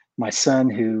my son,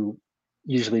 who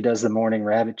usually does the morning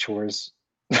rabbit chores,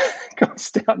 goes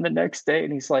down the next day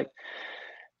and he's like,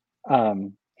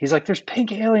 there's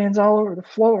pink aliens all over the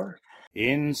floor.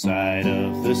 Inside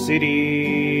of the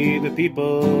city, the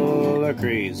people are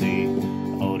crazy,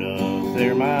 out of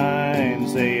their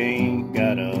minds, they ain't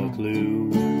got a clue.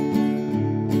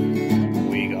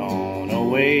 We gone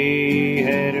away,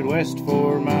 headed west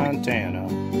for Montana,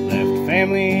 left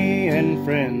family and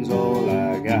friends, all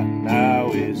I got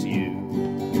now is you.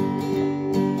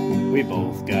 We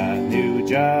both got new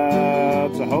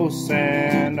jobs, a house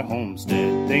and a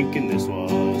homestead, thinking this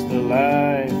was the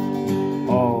life,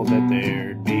 all that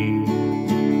there'd be.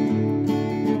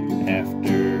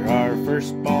 After our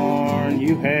firstborn,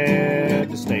 you had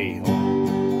to stay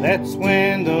home. That's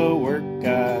when the work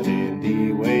got in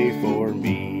the way for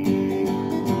me.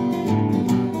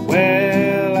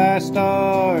 Well, I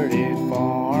started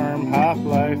farm hop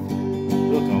life.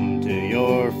 We'll come to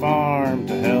your farm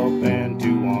to help and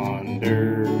to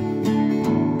wander.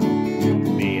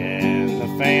 Me and the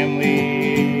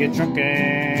family, a truck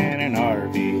and an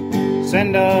RV.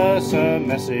 Send us a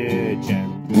message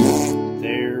and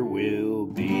there will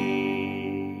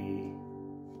be.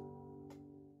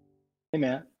 Hey,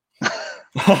 Matt.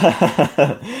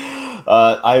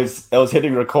 I was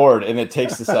hitting record, and it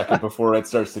takes a second before it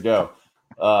starts to go.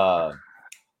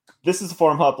 This is the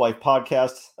Farm Hop Life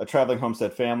podcast, a traveling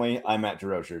homestead family. I'm Matt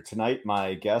DeRozier. Tonight,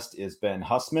 my guest is Ben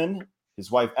Husmann. His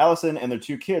wife, Allison, and their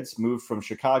two kids moved from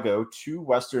Chicago to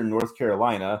Western North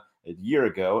Carolina a year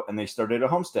ago, and they started a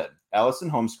homestead.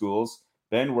 Allison homeschools.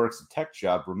 Ben works a tech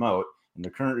job remote, and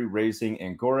they're currently raising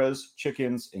Angoras,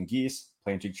 chickens, and geese,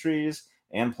 planting trees,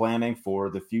 and planning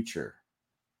for the future.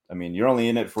 I mean, you're only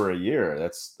in it for a year.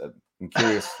 I'm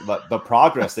curious about the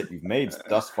progress that you've made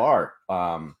thus far.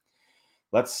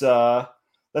 Let's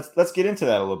get into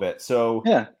that a little bit. So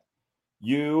Yeah,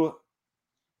 you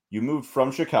moved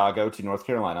from Chicago to North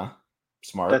Carolina.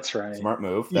 Smart. that's right. Smart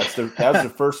move. That was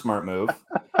the first smart move.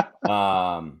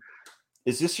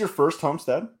 Is this your first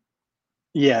homestead?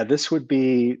 Yeah, this would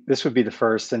be the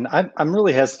first, and I'm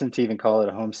really hesitant to even call it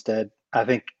a homestead.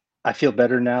 I feel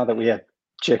better now that we have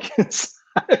chickens.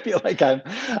 I feel like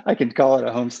I can call it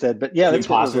a homestead, but yeah, that's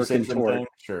what we're working toward. Thing?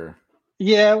 Sure.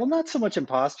 Yeah, well, not so much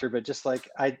imposter, but just like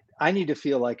I need to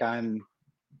feel like I'm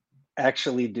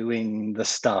actually doing the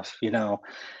stuff.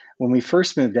 When we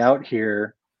first moved out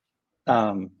here,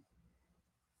 um,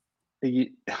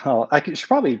 should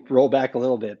probably roll back a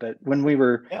little bit, but when we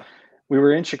were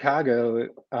in Chicago,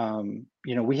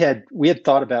 we had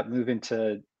thought about moving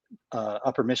to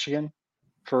Upper Michigan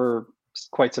for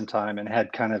quite some time and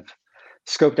had kind of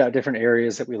scoped out different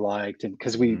areas that we liked, and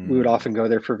because we would often go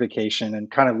there for vacation and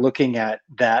kind of looking at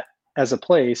that as a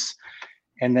place.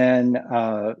 And then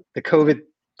the COVID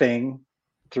thing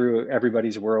threw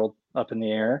everybody's world up in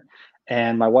the air,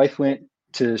 and my wife went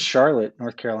to Charlotte,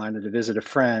 North Carolina, to visit a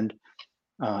friend,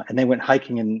 and they went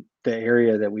hiking in the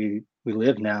area that we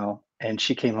live now. And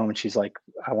she came home and she's like,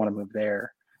 I want to move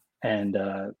there. And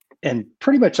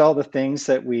pretty much all the things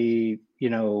that we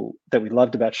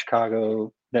loved about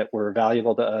Chicago that were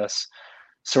valuable to us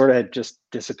sort of had just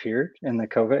disappeared in the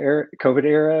COVID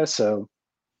era. So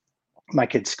my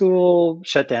kid's school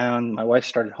shut down. My wife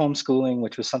started homeschooling,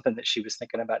 which was something that she was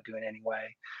thinking about doing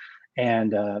anyway.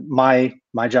 And my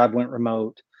job went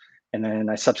remote. And then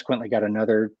I subsequently got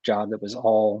another job that was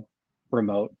all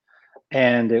remote.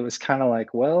 And it was kind of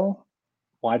like, well,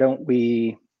 why don't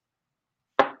we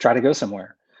try to go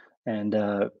somewhere?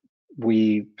 And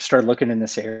we started looking in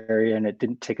this area, and it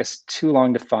didn't take us too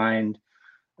long to find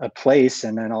a place.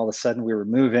 And then all of a sudden we were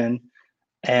moving.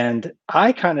 And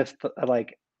I kind of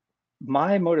like,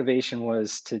 my motivation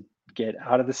was to get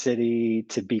out of the city,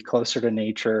 to be closer to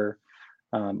nature.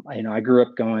 I grew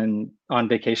up going on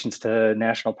vacations to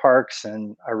national parks,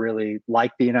 and I really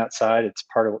like being outside. It's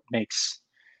part of what makes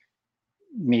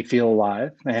me feel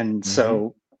alive. And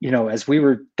so, as we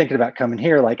were thinking about coming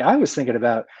here, like I was thinking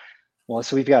about, well,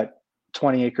 so we've got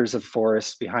 20 acres of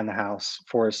forest behind the house,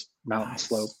 forest mountain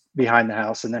slope behind the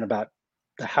house. And then about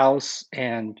the house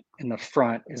and in the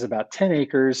front is about 10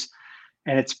 acres.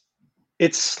 And it's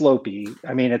slopey.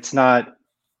 I mean, it's a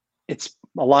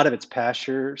lot of it's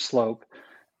pasture slope.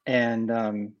 And,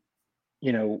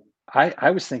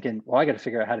 I was thinking, well, I got to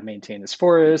figure out how to maintain this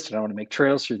forest, and I want to make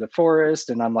trails through the forest.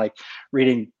 And I'm like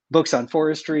reading books on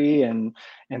forestry and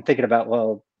thinking about,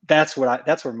 well, that's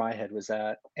where my head was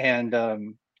at. And,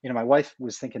 my wife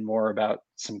was thinking more about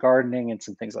some gardening and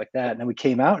some things like that. And then we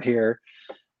came out here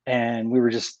and we were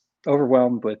just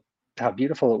overwhelmed with how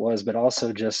beautiful it was, but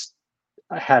also just,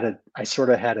 I sort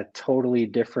of had a totally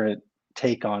different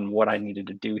take on what I needed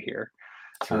to do here.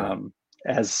 Sure.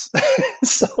 as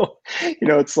so,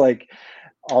 it's like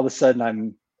all of a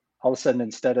sudden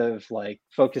instead of like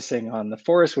focusing on the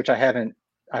forest, which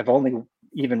I've only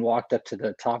even walked up to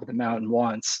the top of the mountain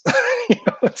once.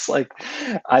 It's like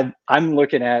I'm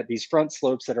looking at these front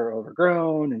slopes that are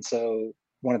overgrown. And so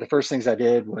one of the first things I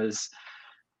did was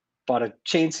bought a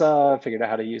chainsaw, figured out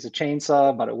how to use a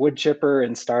chainsaw, bought a wood chipper,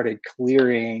 and started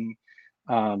clearing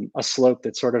a slope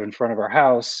that's sort of in front of our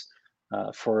house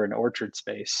for an orchard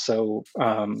space. So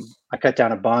I cut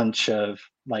down a bunch of,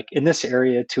 like, in this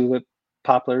area, tulip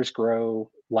poplars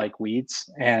grow like weeds.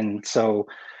 And so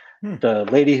the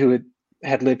lady who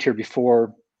had lived here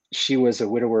before, she was a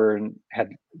widower and had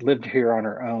lived here on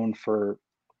her own for,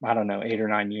 I don't know, 8 or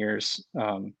 9 years.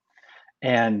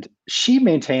 And she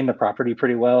maintained the property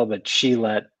pretty well, but she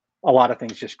let a lot of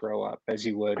things just grow up, as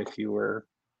you would if you were,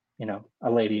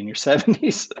 a lady in your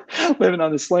 70s living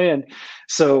on this land.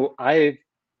 So I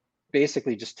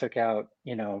basically just took out,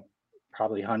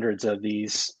 probably hundreds of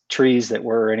these trees that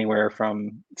were anywhere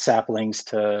from saplings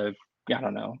to, I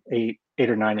don't know, 8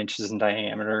 or 9 inches in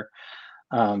diameter,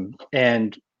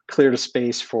 and cleared a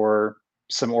space for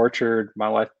some orchard. My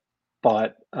wife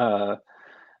bought a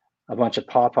bunch of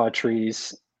pawpaw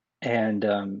trees,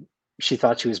 and she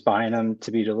thought she was buying them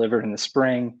to be delivered in the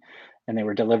spring, and they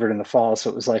were delivered in the fall. So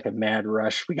it was like a mad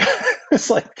rush. It's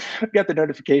like we got the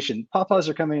notification, pawpaws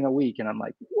are coming in a week, and I'm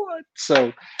like, what?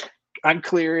 So I'm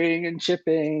clearing and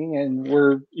chipping, and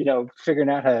we're figuring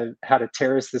out how to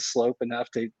terrace this slope enough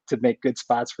to make good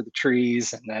spots for the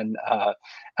trees, and then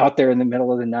out there in the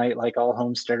middle of the night, like all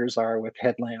homesteaders are, with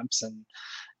headlamps and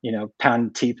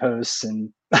pounding T-posts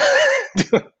and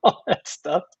doing all that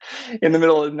stuff in the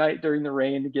middle of the night during the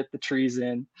rain to get the trees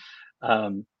in.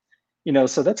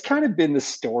 So that's kind of been the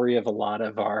story of a lot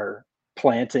of our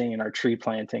planting and our tree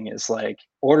planting, is like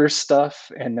order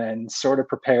stuff and then sort of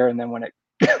prepare, and then when it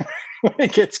when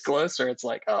it gets closer, it's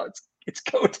like, oh, it's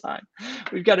go time.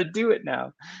 We've got to do it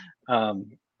now.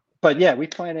 But yeah, we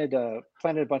planted a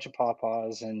bunch of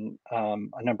pawpaws and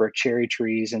a number of cherry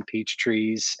trees and peach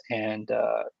trees and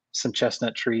some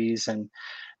chestnut trees, and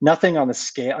nothing on the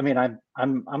scale. I mean,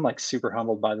 I'm like super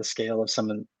humbled by the scale of some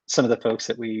of the folks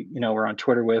that we we're on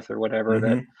Twitter with or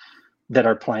whatever, that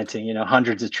are planting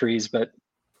hundreds of trees. But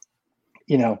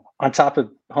on top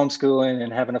of homeschooling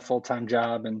and having a full-time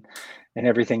job and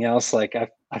everything else, like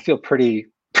I feel pretty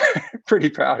pretty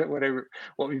proud of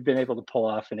what we've been able to pull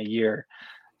off in a year.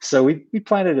 So we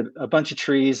planted a bunch of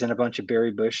trees and a bunch of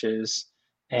berry bushes,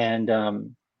 and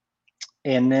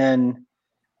then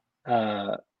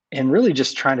and really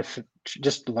just trying to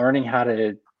just learning how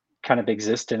to kind of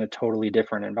exist in a totally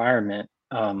different environment.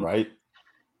 Right.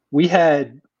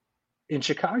 In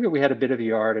Chicago, we had a bit of a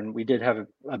yard, and we did have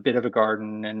a bit of a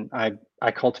garden, and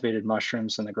I cultivated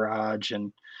mushrooms in the garage,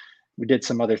 and we did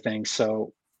some other things.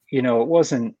 So, it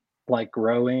wasn't like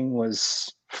growing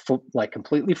was like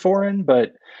completely foreign,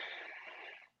 but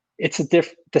it's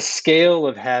the scale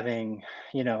of having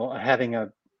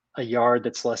a yard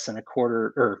that's less than a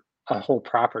quarter, or a whole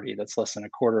property that's less than a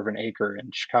quarter of an acre in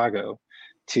Chicago,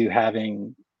 to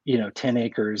having 10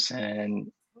 acres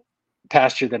and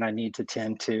pasture that I need to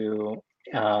tend to,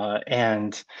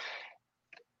 and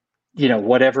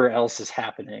whatever else is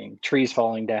happening, trees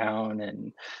falling down,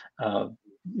 and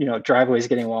driveways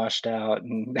getting washed out,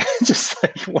 and just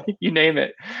like you name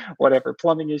it, whatever,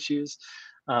 plumbing issues.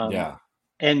 Yeah.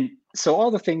 And so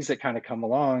all the things that kind of come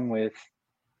along with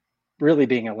really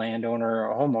being a landowner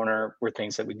or a homeowner were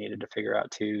things that we needed to figure out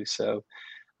too. So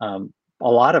a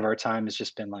lot of our time has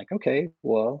just been like, okay,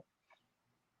 well,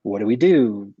 what do we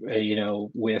do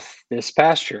with this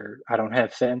pasture? I don't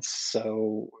have fence,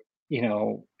 so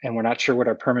and we're not sure what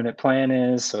our permanent plan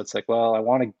is. So it's like, well, I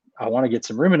want to get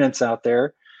some ruminants out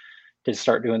there to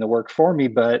start doing the work for me,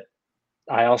 but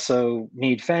I also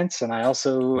need fence, and I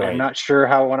also am not sure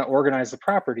how I want to organize the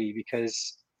property,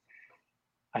 because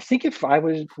I think if I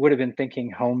would have been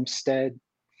thinking homestead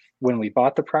when we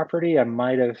bought the property, I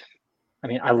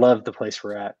mean, I love the place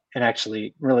we're at, and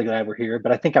actually really glad we're here,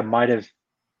 but I think I might have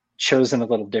chosen a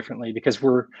little differently, because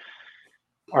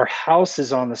our house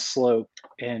is on the slope,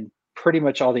 and pretty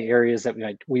much all the areas that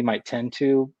we might tend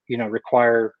to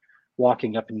require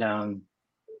walking up and down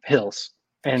hills,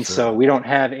 and so we don't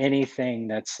have anything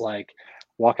that's like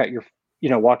walk out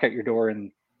your door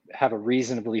and have a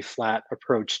reasonably flat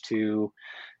approach to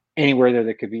anywhere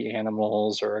that could be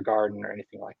animals or a garden or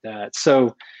anything like that.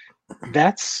 So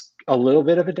that's a little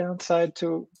bit of a downside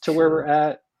to where we're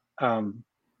at. I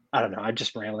don't know. I'm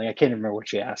just rambling. I can't remember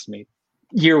what you asked me.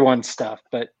 Year one stuff,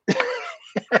 but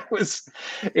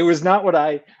it was not what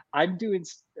I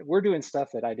we're doing stuff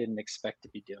that I didn't expect to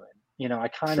be doing. You know, I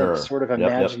kind of Sure. sort of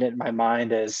imagine it in my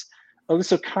mind as, oh,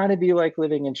 this will kind of be like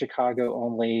living in Chicago,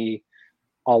 only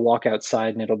I'll walk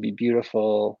outside and it'll be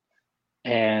beautiful.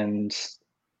 And,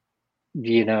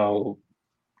 you know,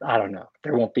 I don't know,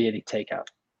 there won't be any takeout.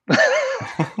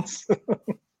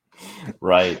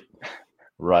 Right.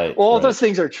 Well, those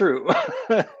things are true.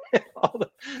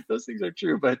 Those things are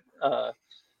true, but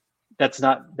that's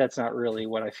not really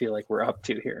what I feel like we're up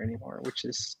to here anymore, which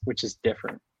is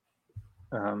different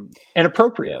and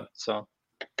appropriate. Yeah. So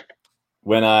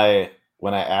when I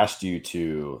asked you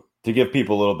to give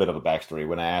people a little bit of a backstory,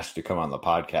 when I asked you to come on the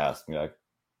podcast, you're like,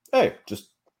 hey, just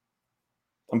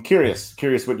I'm curious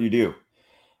what you do,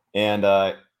 and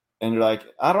you're like,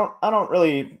 I don't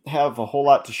really have a whole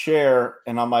lot to share,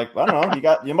 and I'm like, I don't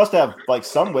know, you must have like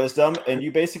some wisdom, and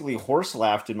you basically horse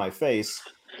laughed in my face,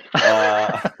 and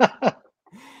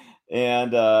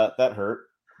that hurt,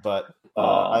 but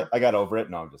I got over it.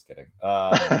 No, I'm just kidding.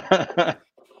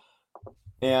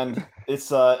 And it's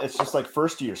just like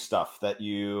first year stuff that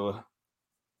you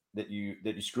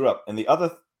screw up. And the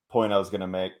other point I was going to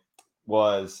make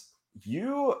was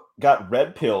you got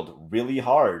red pilled really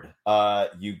hard.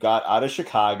 You got out of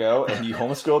Chicago and you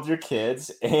homeschooled your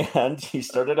kids and you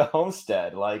started a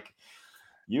homestead. Like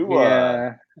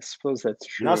I suppose that's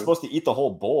true. You're not supposed to eat the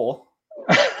whole bowl.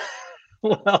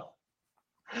 Well,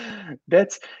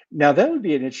 that would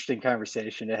be an interesting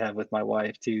conversation to have with my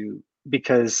wife too,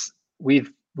 because we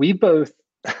both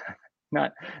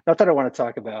not that I want to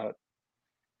talk about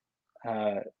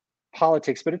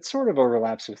politics, but it sort of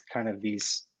overlaps with kind of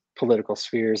these political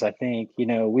spheres. I think, you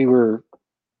know, we were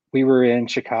in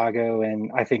Chicago,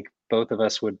 and I think both of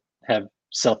us would have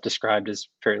self-described as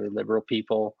fairly liberal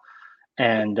people,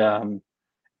 and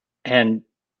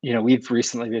you know, we've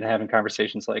recently been having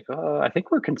conversations like, oh, I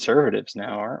think we're conservatives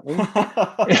now, aren't we?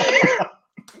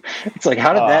 It's like,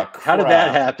 how did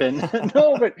that happen?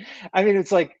 No, but I mean,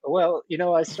 it's like, well, you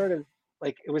know, I started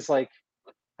like, it was like,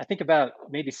 I think about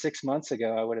maybe 6 months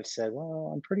ago, I would have said,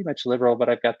 well, I'm pretty much liberal, but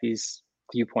I've got these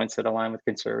viewpoints that align with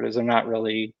conservatives. I'm not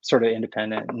really sort of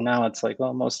independent. And now it's like,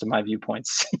 well, most of my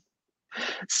viewpoints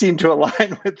seem to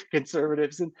align with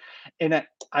conservatives. And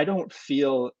I don't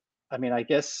feel, I mean, I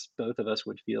guess both of us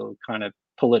would feel kind of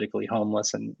politically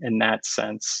homeless in that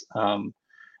sense.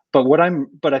 But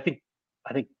I think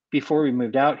before we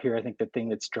moved out here, I think the thing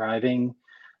that's driving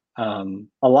a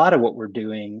lot of what we're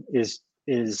doing is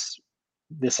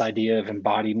this idea of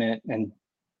embodiment and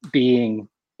being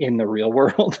in the real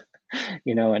world,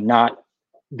 you know, and not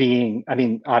being, I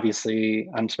mean, obviously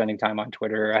I'm spending time on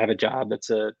Twitter. I have a job that's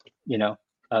an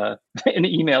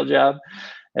email job,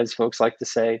 as folks like to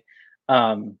say.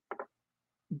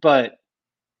 But,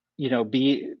 you know,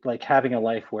 be like having a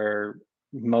life where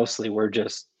mostly we're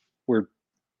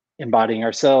embodying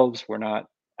ourselves. We're not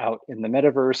out in the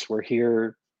metaverse. We're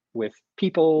here with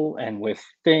people and with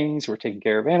things. We're taking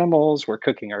care of animals. We're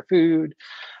cooking our food.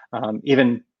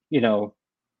 Even, you know,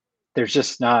 there's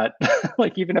just not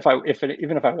like, even if I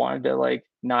wanted to like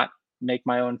not make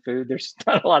my own food, there's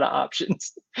not a lot of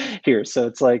options here. So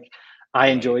it's like, I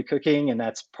enjoy cooking, and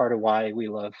that's part of why we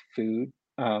love food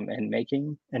and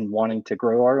making and wanting to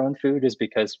grow our own food, is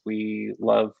because we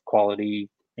love quality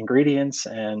ingredients,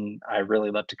 and I really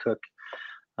love to cook.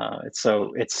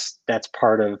 That's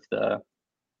part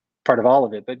of all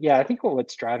of it. But yeah, I think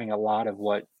what's driving a lot of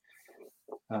what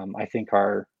I think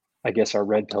our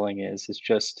red pilling is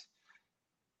just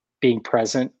being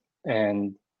present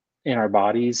and in our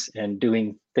bodies and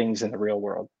doing things in the real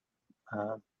world,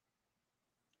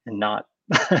 and not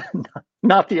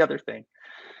not the other thing,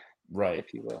 right?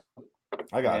 If you will.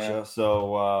 I gotcha. Yeah.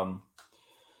 So,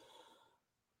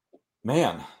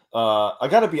 man, I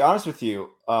got to be honest with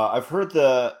you. I've heard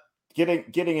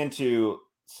getting into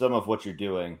some of what you're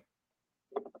doing.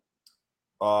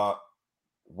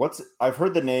 I've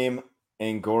heard the name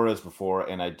Angoras before,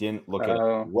 and I didn't look at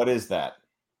it. What is that?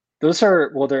 Those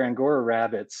are, well, they're Angora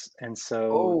rabbits, and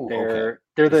so they're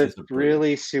the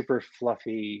really super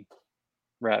fluffy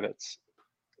rabbits.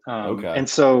 And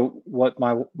so what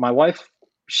my wife,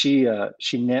 she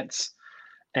knits,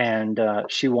 and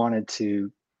she wanted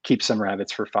to keep some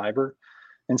rabbits for fiber,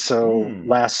 and so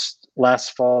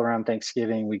last fall around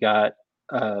Thanksgiving we got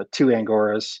 2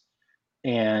 Angoras,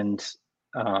 and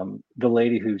the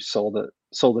lady who sold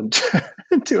them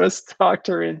to us talked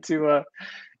her into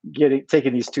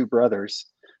taking these 2 brothers,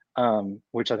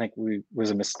 which I think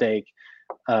was a mistake.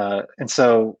 And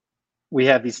so we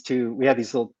have these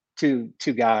little two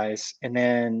guys, and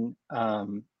then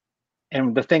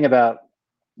and the thing about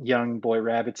young boy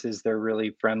rabbits is they're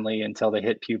really friendly until they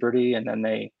hit puberty, and then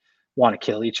they want to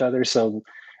kill each other. So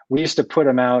we used to put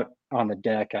them out on the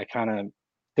deck.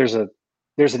 There's an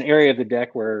area of the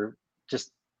deck where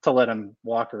just to let them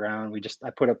walk around. I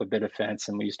put up a bit of fence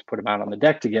and we used to put them out on the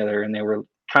deck together, and they were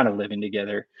kind of living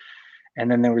together. And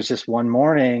then there was just one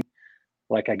morning,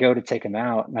 like I go to take them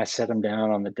out and I set them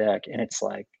down on the deck, and it's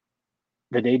like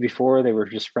the day before they were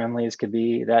just friendly as could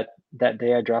be. That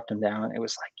day I dropped them down, it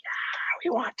was like, yeah, we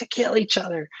want to kill each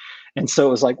other. And so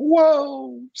it was like,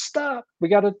 whoa, stop, we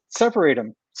got to separate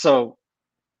them. So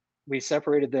we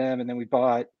separated them, and then we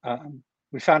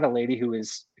found a lady who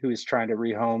is trying to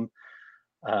rehome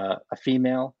a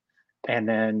female, and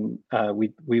then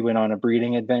we went on a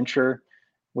breeding adventure,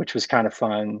 which was kind of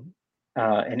fun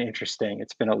and interesting.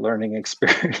 It's been a learning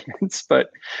experience. But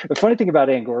the funny thing about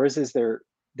Angoras is they're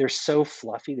so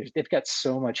fluffy. They've got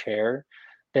so much hair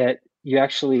that you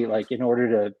actually, like, in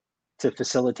order to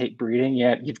facilitate breeding,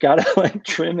 you've got to like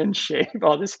trim and shave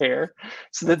all this hair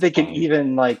so that they can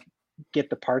even like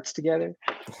get the parts together.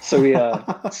 So we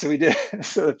did.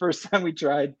 So the first time we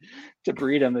tried to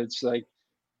breed them, it's like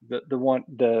the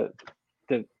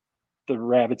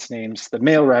rabbits' names, the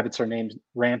male rabbits are named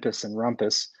Rampus and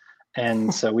Rumpus.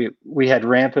 And so we had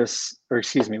Rumpus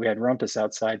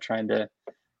outside trying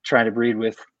to breed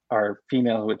with our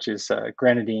female, which is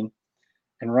Grenadine.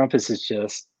 And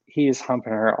Rumpus he is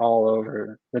humping her all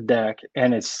over the deck,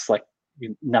 and it's like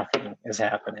nothing is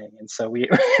happening. And so we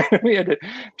had to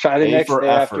try the next day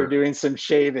after doing some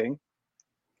shaving.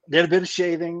 Did a bit of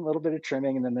shaving, a little bit of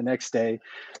trimming, and then the next day.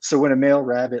 So when a male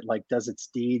rabbit like does its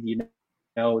deed, you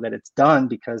know that it's done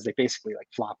because they basically like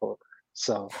flop over.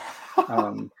 So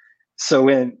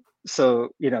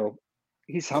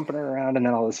he's humping her around, and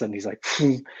then all of a sudden he's like,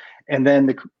 and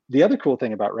then the other cool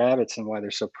thing about rabbits and why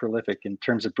they're so prolific in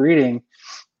terms of breeding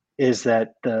is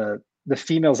that the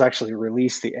females actually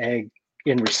release the egg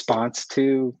in response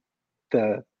to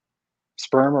the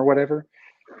sperm or whatever.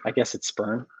 I guess it's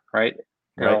sperm, right?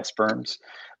 They're all sperms.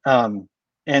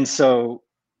 And so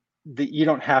you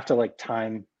don't have to like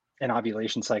time an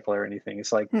ovulation cycle or anything.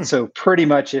 It's like, so pretty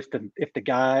much if the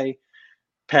guy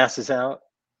passes out,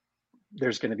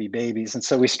 there's going to be babies. And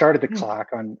so we started the clock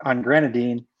on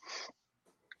Grenadine,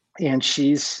 and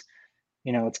she's,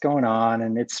 it's going on,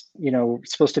 and it's,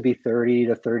 supposed to be 30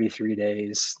 to 33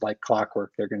 days, like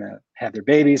clockwork. They're going to have their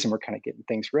babies, and we're kind of getting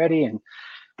things ready. And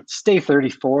it's day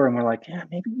 34, and we're like, yeah,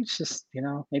 maybe we just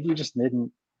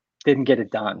didn't get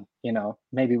it done.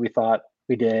 Maybe we thought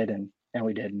we did, and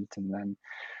we didn't. And then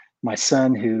my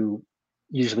son, who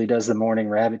usually does the morning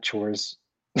rabbit chores,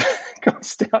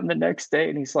 goes down the next day,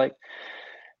 and he's like,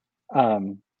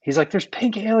 there's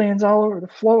pink aliens all over the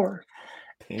floor.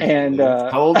 And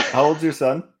how old's your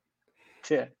son?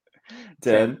 10.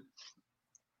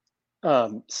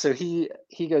 So he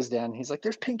goes down, he's like,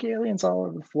 there's pink aliens all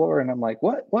over the floor. And I'm like,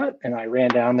 what? And I ran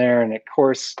down there, and of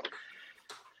course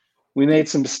we made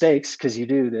some mistakes, because you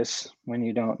do this when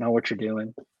you don't know what you're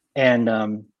doing. And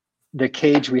the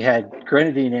cage we had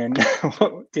Grenadine in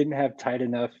didn't have tight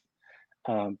enough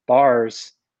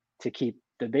bars to keep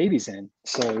the babies in.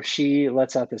 So she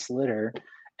lets out this litter,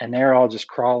 and they're all just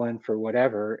crawling for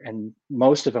whatever. And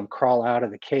most of them crawl out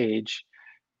of the cage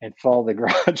and fall to the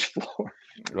garage floor.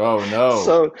 Oh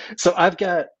no. So I've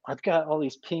got all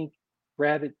these pink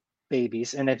rabbit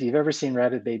babies. And if you've ever seen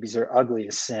rabbit babies, they're ugly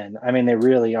as sin. I mean, they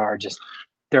really are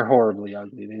they're horribly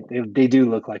ugly. They do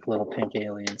look like little pink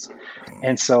aliens.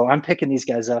 And so I'm picking these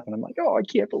guys up, and I'm like, oh, I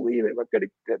can't believe it.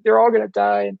 They're all going to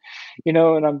die. And,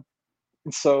 and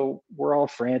so we're all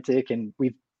frantic. And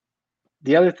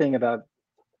the other thing about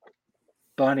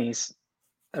bunnies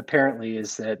apparently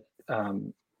is that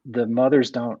the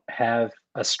mothers don't have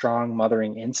a strong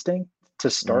mothering instinct to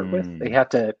start with. They have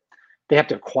to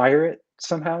acquire it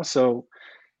somehow. So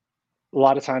a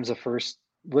lot of times the first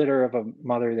litter of a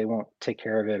mother, they won't take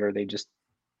care of it, or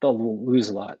they'll lose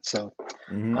a lot. So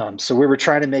so we were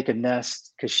trying to make a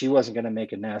nest, because she wasn't going to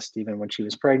make a nest even when she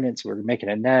was pregnant. So we were making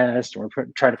a nest, and we're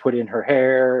trying to put in her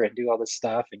hair and do all this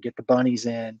stuff and get the bunnies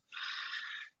in.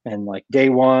 And like day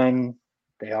one,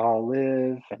 they all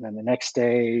live. And then the next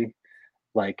day,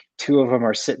 like 2 of them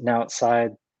are sitting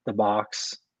outside the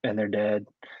box, and they're dead.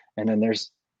 And then there's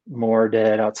more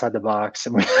dead outside the box.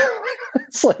 And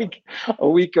it's like a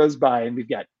week goes by, and we've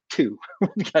got 2.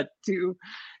 We've got 2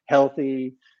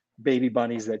 healthy baby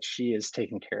bunnies that she is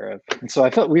taking care of. And so I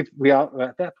felt we all,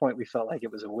 at that point, we felt like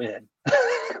it was a win.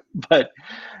 But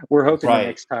we're hoping the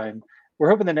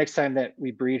next time that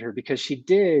we breed her, because she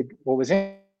did what was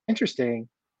interesting.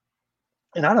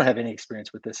 And I don't have any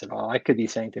experience with this at all. I could be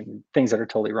saying things that are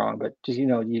totally wrong, but just,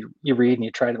 you read and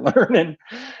you try to learn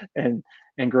and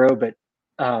grow. But,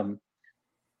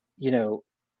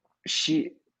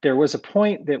 there was a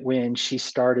point that when she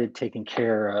started taking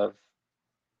care of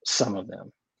some of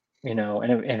them, and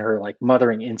her like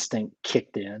mothering instinct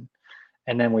kicked in,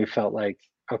 and then we felt like,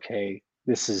 okay,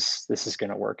 this is going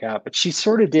to work out. But she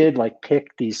sort of did like pick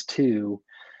these two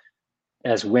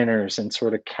as winners and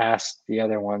sort of cast the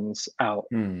other ones out,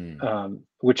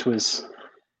 which was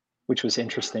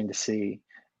interesting to see.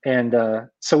 And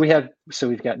so we have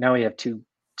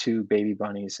two baby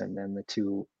bunnies, and then the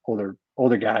two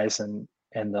older guys, and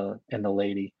the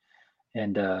lady.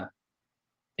 And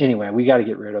anyway, we got to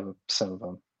get rid of some of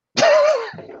them.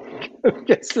 I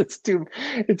guess it's too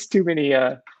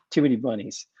many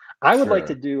bunnies. I would like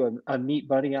to do a meat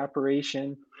bunny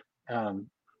operation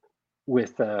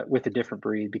with a different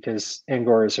breed, because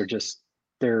Angoras are just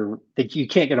you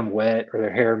can't get them wet, or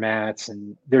they're hair mats,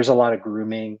 and there's a lot of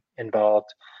grooming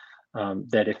involved.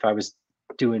 That if I was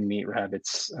doing meat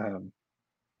rabbits,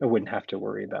 I wouldn't have to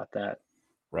worry about that.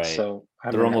 Right. So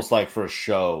they're almost like for a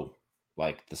show,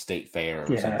 like the state fair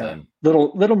or something.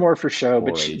 Little more for show.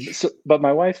 But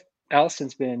my wife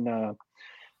Allison's been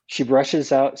she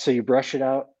brushes out. So you brush it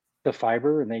out, the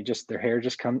fiber, and their hair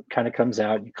just kind of comes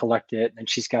out. You collect it, and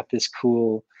she's got this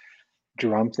cool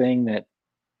drum thing that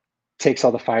takes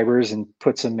all the fibers and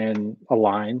puts them in a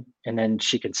line, and then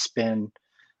she can spin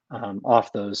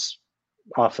off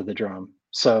of the drum.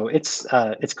 So it's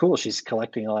cool. She's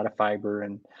collecting a lot of fiber,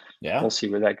 and we'll see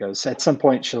where that goes. At some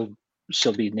point,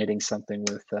 she'll be knitting something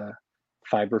with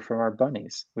fiber from our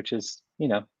bunnies, which is,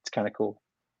 it's kind of cool.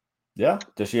 Yeah.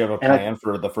 Does she have a plan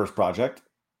for the first project?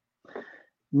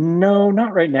 No,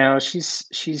 not right now. She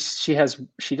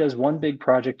does one big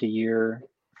project a year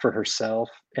for herself,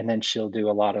 and then she'll do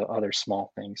a lot of other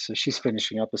small things. So she's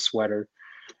finishing up a sweater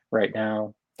right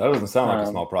now. That doesn't sound like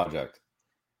a small project.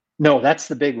 No, that's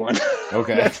the big one.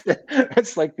 Okay.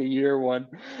 that's like the year one.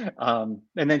 And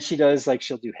then she does, like,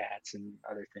 she'll do hats and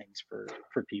other things for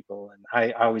people. And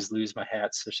I always lose my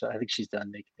hats. So I think she's done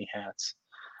making me hats.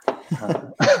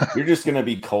 You're just going to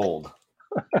be cold.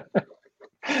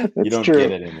 You don't true.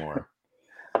 get it anymore.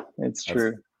 It's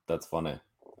true. That's funny.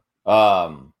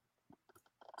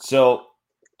 So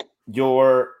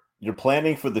you're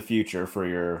planning for the future for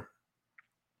your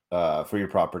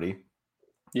property.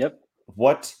 Yep.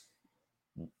 What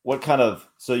kind of,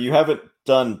 so you haven't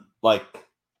done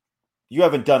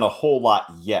a whole lot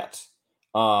yet.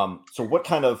 So what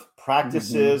kind of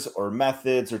practices or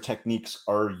methods or techniques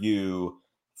are you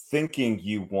thinking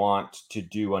you want to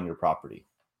do on your property?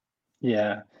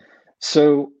 Yeah.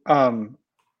 So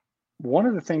one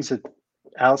of the things that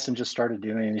Allison just started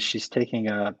doing is she's taking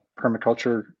a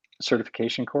permaculture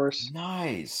certification course.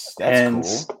 Nice.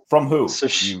 That's cool. From who? So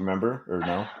do you remember or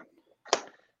no?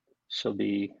 She'll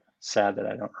be sad that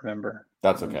I don't remember.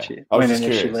 That's okay.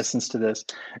 If she listens to this.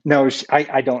 No,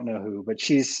 I don't know who, but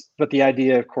the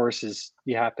idea, of course, is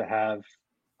you have to have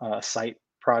a site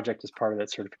project as part of that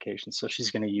certification. So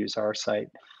she's going to use our site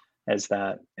as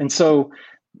that. And so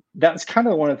that's kind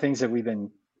of one of the things that we've been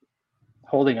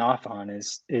holding off on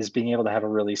is being able to have a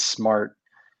really smart,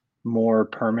 more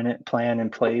permanent plan in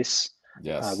place.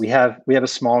 Yes. We have a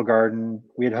small garden.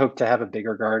 We had hoped to have a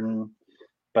bigger garden,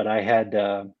 but I had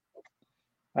a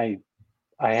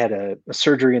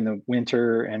surgery in the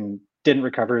winter and didn't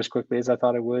recover as quickly as I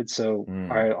thought I would. So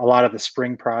a lot of the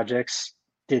spring projects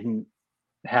didn't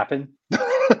happen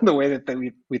the way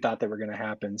that we thought they were going to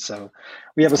happen. So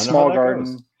we have a small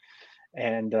garden,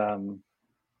 and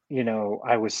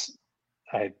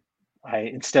I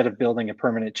instead of building a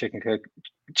permanent chicken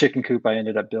coop, I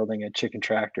ended up building a chicken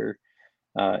tractor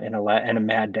in a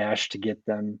mad dash to get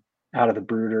them out of the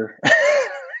brooder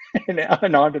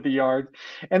and onto the yard.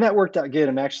 And that worked out good.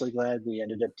 I'm actually glad we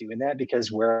ended up doing that,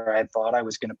 because where I thought I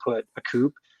was going to put a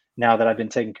coop, now that I've been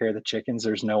taking care of the chickens,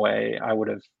 there's no way I would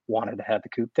have wanted to have the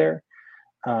coop there.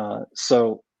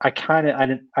 So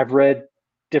I've read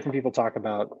different people talk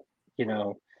about,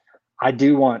 I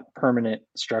do want permanent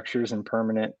structures and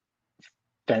permanent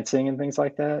fencing and things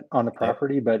like that on the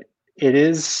property, but it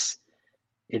is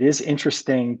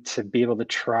interesting to be able to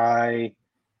try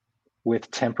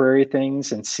with temporary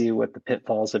things and see what the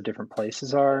pitfalls of different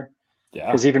places are. Yeah.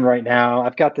 Because even right now,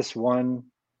 I've got this one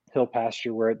hill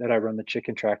pasture that I run the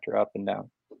chicken tractor up and down.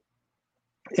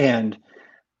 And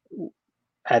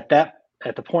at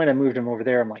the point I moved him over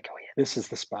there, I'm like, oh yeah, this is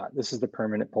the spot. This is the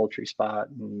permanent poultry spot.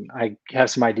 And I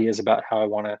have some ideas about how I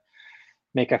want to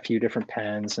make a few different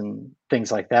pens and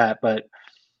things like that. But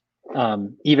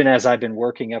even as I've been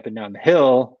working up and down the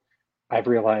hill, I've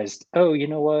realized, oh, you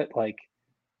know what? Like,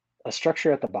 a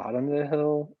structure at the bottom of the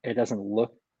hill, it doesn't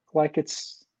look like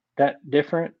it's that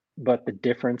different, but the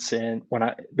difference that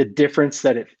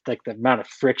it, like the amount of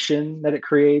friction that it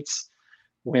creates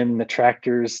when the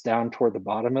tractor's down toward the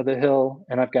bottom of the hill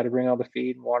and I've got to bring all the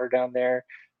feed and water down there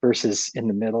versus in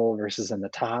the middle versus in the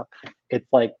top. It's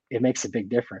like it makes a big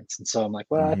difference. And so I'm like,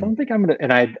 well, I Mm-hmm. don't think I'm gonna.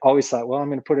 And I always thought, well, I'm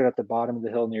gonna put it at the bottom of the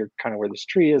hill near kind of where this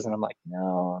tree is. And I'm like,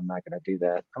 no, I'm not gonna do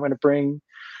that. I'm gonna bring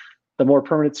the more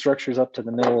permanent structures up to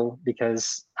the middle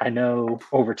because I know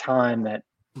over time that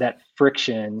that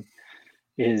friction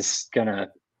is gonna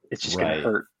it's just gonna Right.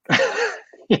 hurt.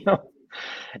 you know.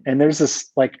 And there's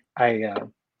this like I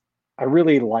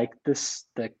really like this.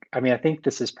 I think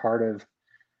this is part of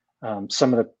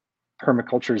some of the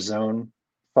permaculture zone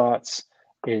thoughts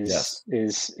Yes.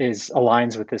 is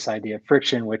aligns with this idea of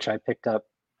friction, which I picked up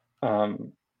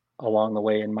um, along the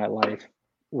way in my life,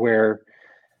 where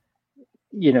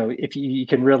if you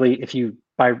can really if you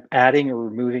by adding or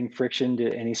removing friction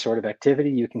to any sort of activity,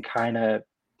 you can kind of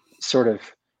sort of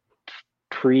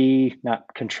not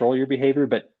control your behavior,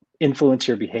 but influence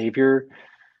your behavior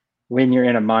when you're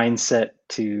in a mindset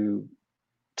to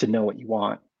know what you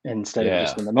want instead of Yeah.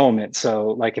 just in the moment. So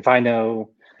like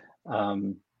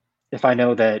um, if I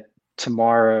know that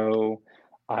tomorrow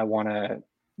I want to,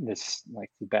 this like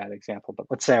a bad example, but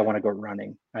let's say I want to go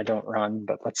running. I don't run,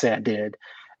 but let's say I did.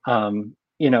 Um,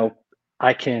 you know,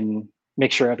 I can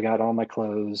make sure I've got all my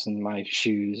clothes and my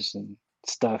shoes and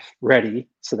stuff ready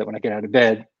so that when I get out of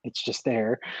bed, it's just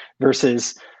there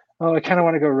versus, oh, I kind of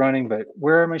want to go running, but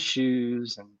where are my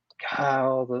shoes? And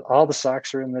God, all the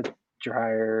socks are in the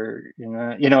dryer.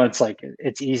 It's like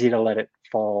it's easy to let it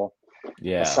fall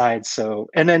Yeah. aside. So,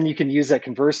 and then you can use that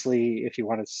conversely if you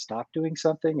want to stop doing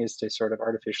something, is to sort of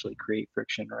artificially create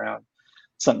friction around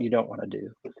something you don't want to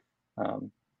do.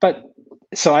 But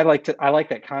so I like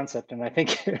that concept, and I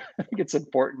think I think it's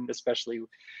important, especially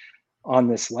on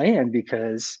this land,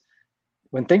 because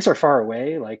when things are far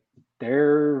away, like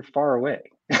they're far away.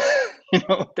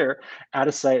 They're out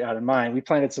of sight, out of mind. We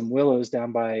planted some willows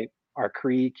down by our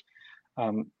creek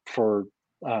um, for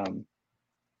um,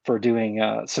 for doing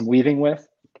some weaving with,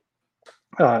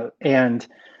 and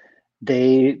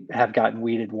they have gotten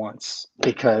weeded once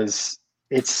because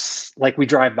it's like we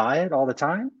drive by it all the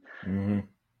time. Mm-hmm.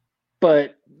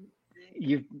 But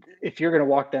you, if you're going to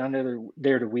walk down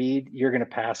there to weed, you're going to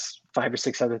pass 5 or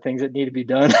 6 other things that need to be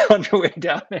done on your way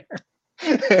down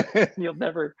there. You'll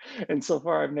never. And so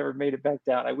far, I've never made it back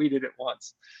down. I weeded it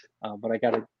once, but I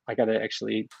gotta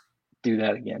actually do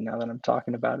that again. Now that I'm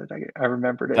talking about it, I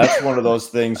remembered it. That's one of those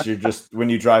things you're just, when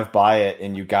you drive by it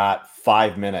and you got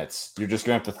 5 minutes, you're just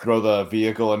gonna have to throw the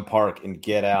vehicle in park and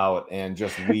get out and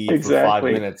just weed Exactly. for 5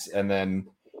 minutes and then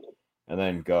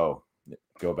go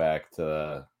back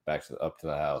to up to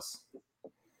the house.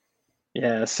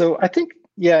 Yeah. So I think,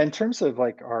 yeah, in terms of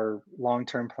like our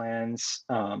long-term plans,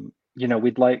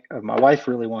 we'd like, my wife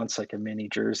really wants like a mini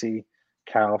Jersey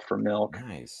cow for milk.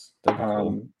 Nice. That'd be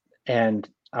cool. And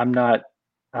I'm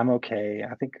okay.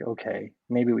 I think, okay,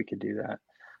 maybe we could do that.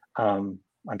 I'm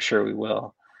sure we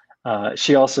will.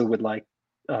 She also would like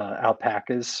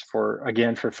alpacas for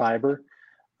fiber.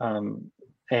 Um,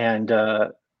 and,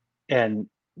 and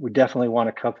we definitely want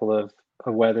a couple of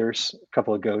wethers, a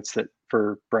couple of goats that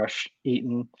for brush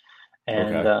eating,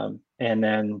 and Okay. and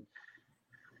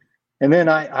then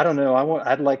I don't know.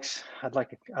 I'd like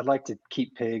to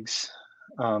keep pigs,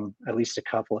 at least a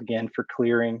couple again for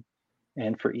clearing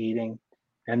and for eating,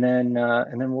 and then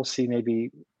we'll see.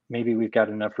 Maybe we've got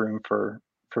enough room for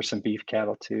some beef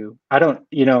cattle too. I don't.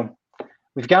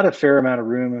 We've got a fair amount of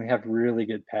room and we have really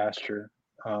good pasture.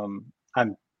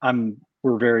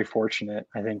 We're very fortunate.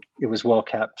 I think it was well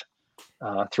kept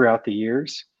throughout the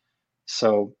years.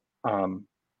 So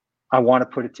I want to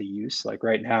put it to use. Like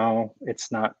right now,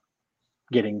 it's not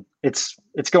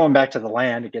it's going back to the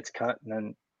land. It gets cut and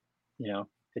then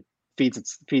it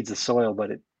feeds the soil.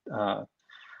 But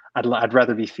I'd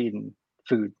rather be feeding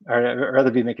food. Or I'd rather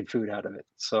be making food out of it.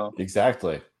 So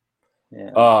Exactly.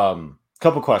 yeah.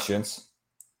 Couple questions.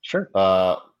 Sure.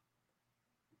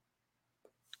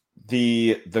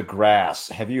 The grass,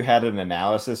 have you had an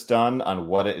analysis done on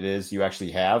what it is you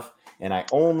actually have? And I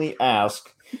only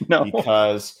ask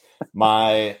because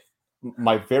my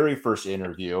very first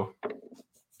interview,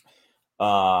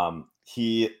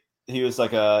 he was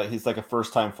he's like a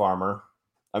first time farmer.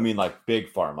 I mean, like big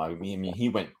farm. I mean he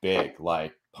went big,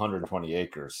 like 120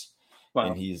 acres. Wow.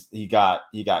 And he got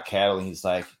cattle, and he's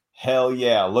like, hell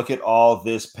yeah, look at all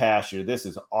this pasture. This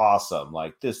is awesome.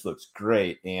 Like this looks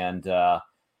great. And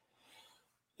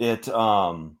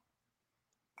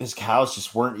his cows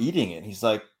just weren't eating it. He's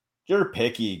like, you're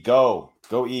picky, go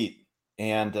eat.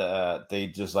 And they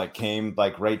just like came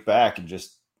like right back, and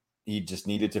he just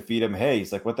needed to feed him hay.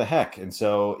 He's like, what the heck? And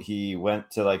so he went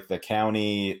to like the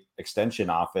county extension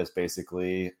office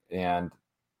basically and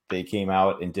they came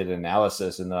out and did an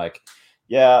analysis, and they're like,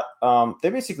 yeah,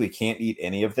 they basically can't eat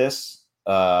any of this,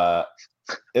 at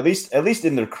least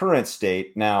in their current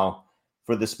state. Now,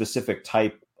 for the specific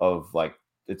type of like,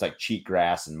 it's like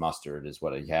cheatgrass and mustard is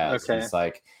what he has. Okay.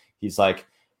 He's like,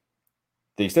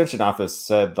 the extension office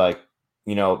said, like,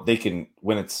 they can,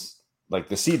 when it's like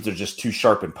the seeds are just too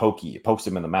sharp and pokey, it pokes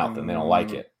them in the mouth and they don't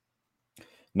like it.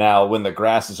 Now, when the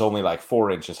grass is only like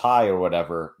 4 inches high or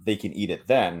whatever, they can eat it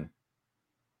then,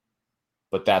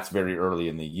 but that's very early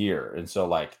in the year. And so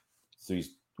he's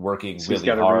working really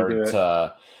hard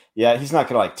to, he's not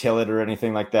going to like till it or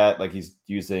anything like that. Like he's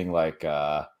using like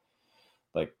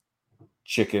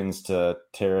chickens to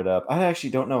tear it up. I actually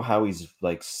don't know how he's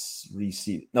like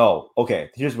reseed. No. Okay.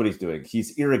 Here's what he's doing.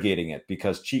 He's irrigating it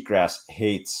because cheatgrass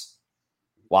hates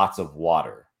lots of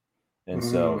water. And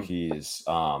so he's,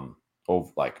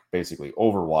 basically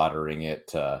overwatering it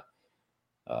to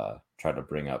try to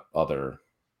bring up other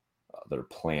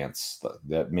plants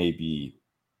that may be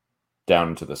down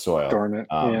into the soil. Dormant.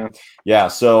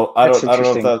 So I don't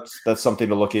know if that's something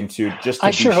to look into. Just to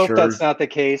I sure hope that's not the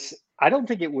case. I don't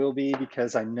think it will be,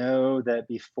 because I know that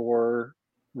before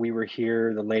we were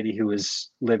here, the lady who was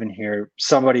living here,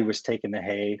 somebody was taking the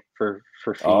hay for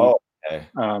feed. Oh, okay.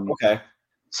 Okay.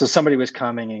 So somebody was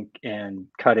coming and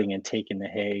cutting and taking the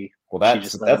hay. Well,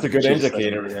 that's a good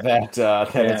indicator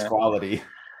that it's quality.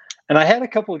 And I had a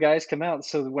couple of guys come out.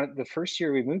 So when the first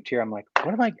year we moved here, I'm like,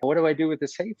 what do I do with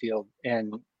this hay field?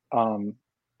 And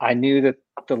I knew that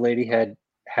the lady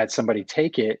had somebody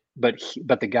take it, but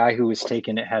the guy who was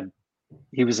taking it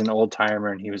he was an old timer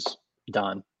and he was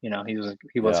done. He wasn't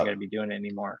going to be doing it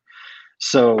anymore.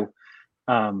 So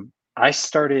I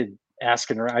started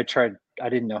asking around. I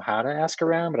didn't know how to ask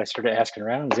around, but I started asking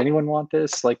around. Does anyone want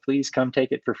this? Like, please come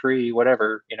take it for free,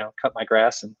 whatever, cut my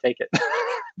grass and take it.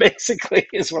 Basically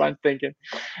is what I'm thinking.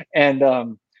 And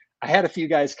I had a few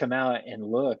guys come out and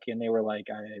look, and they were like,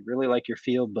 I really like your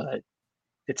field, but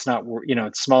it's not,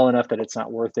 it's small enough that it's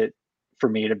not worth it for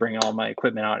me to bring all my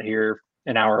equipment out here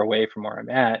an hour away from where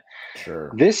I'm at.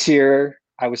 Sure. This year,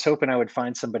 I was hoping I would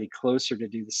find somebody closer to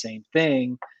do the same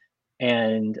thing.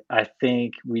 And I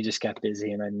think we just got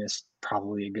busy and I missed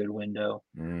probably a good window.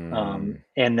 And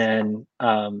then,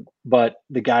 but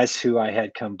the guys who I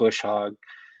had come bush hog,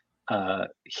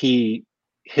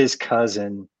 his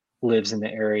cousin lives in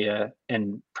the area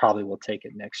and probably will take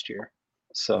it next year.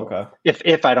 So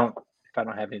if I don't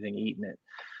have anything eating it.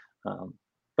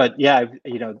 But yeah,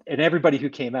 and everybody who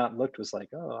came out and looked was like,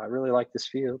 oh, I really like this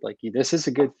field. Like, this is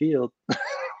a good field,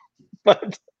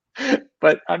 but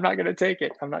I'm not going to take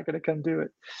it. I'm not going to come do it.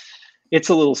 It's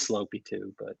a little slopey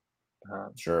too, but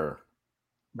sure.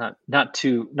 Not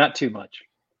too much.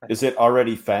 Is it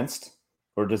already fenced,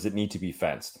 or does it need to be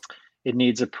fenced? It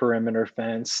needs a perimeter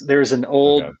fence. There's an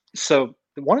old, so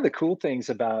one of the cool things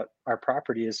about our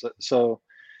property is, so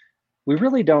we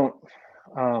really don't,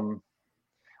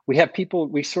 we have people,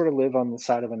 we sort of live on the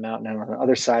side of a mountain, and on the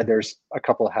other side, there's a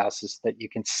couple of houses that you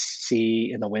can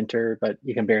see in the winter, but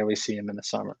you can barely see them in the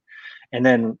summer. And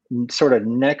then sort of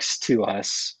next to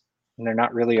us, and they're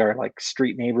not really our like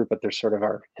street neighbor, but they're sort of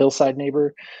our hillside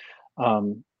neighbor,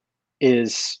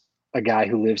 is a guy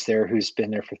who lives there who's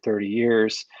been there for 30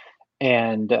 years.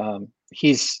 And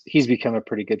he's become a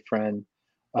pretty good friend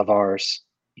of ours.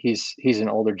 He's an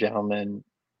older gentleman,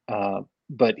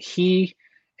 but he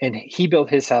built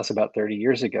his house about 30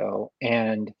 years ago.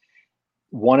 And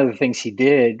one of the things he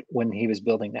did when he was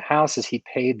building the house is he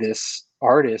paid this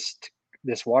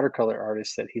watercolor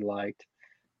artist that he liked,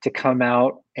 to come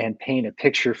out and paint a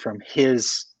picture from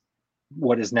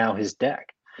what is now his deck.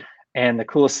 And the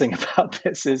coolest thing about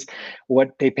this is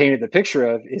what they painted the picture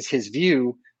of is his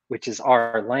view, which is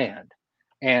our land.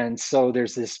 And so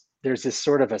there's this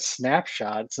sort of a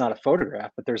snapshot. It's not a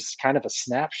photograph, but there's kind of a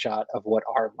snapshot of what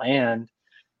our land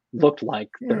looked like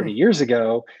 30 years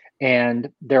ago. And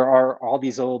there are all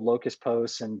these old locust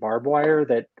posts and barbed wire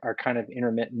that are kind of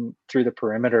intermittent through the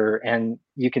perimeter. And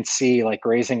you can see, like,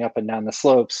 grazing up and down the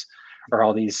slopes are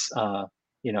all these,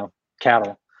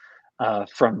 cattle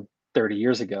from 30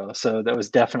 years ago. So that was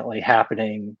definitely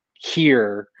happening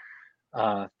here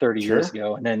 30 years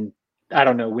ago. And then I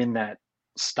don't know when that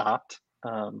stopped,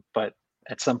 but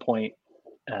at some point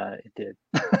it did.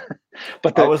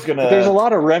 But there's a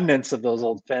lot of remnants of those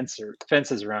old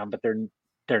fences around, but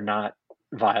they're not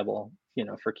viable,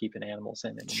 for keeping animals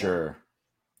in anymore. Sure.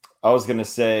 I was going to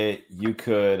say, you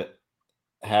could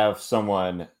have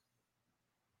someone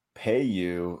pay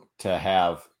you to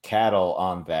have cattle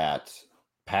on that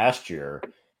pasture,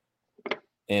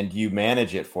 and you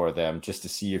manage it for them just to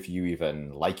see if you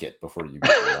even like it before you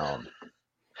get your own.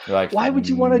 You're like, why would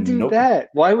you want to do that?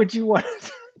 Why would you want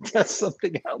to? test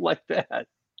something out like that.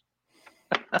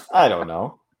 I don't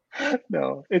know.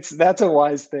 No, that's a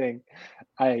wise thing.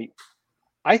 I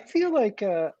feel like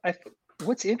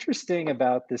what's interesting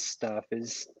about this stuff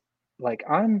is like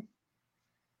I'm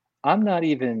not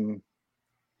even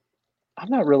I'm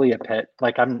not really a pet.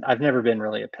 Like I've never been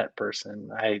really a pet person.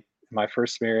 My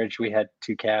first marriage we had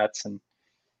two cats and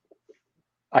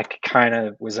I kind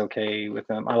of was okay with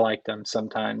them. I liked them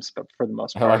sometimes, but for the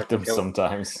most I part, like them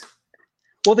sometimes.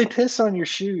 well, they piss on your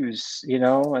shoes,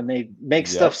 and they make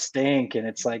stuff Yep. stink, and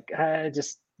it's like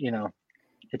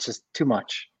it's just too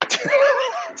much.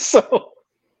 so,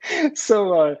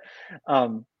 so,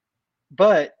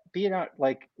 but being out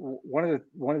like one of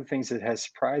the things that has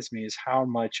surprised me is how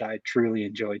much I truly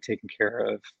enjoy taking care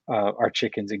of our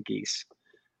chickens and geese,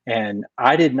 and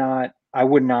I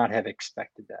would not have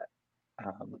expected that.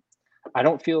 I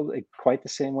don't feel like quite the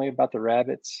same way about the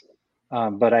rabbits,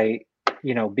 but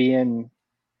being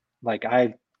like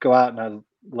I go out and I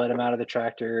let them out of the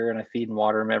tractor and I feed and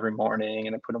water them every morning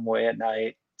and I put them away at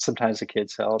night. Sometimes the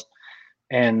kids help,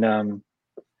 and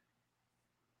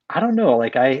I don't know.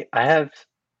 Like I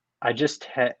just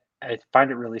I find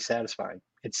it really satisfying.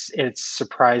 It's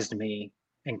surprised me,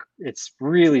 and it's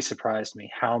really surprised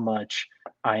me how much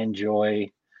I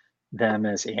enjoy them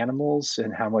as animals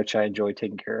and how much I enjoy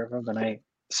taking care of them. And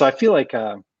so I feel like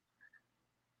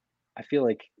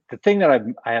the thing that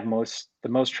I have the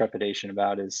most trepidation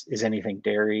about is anything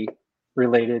dairy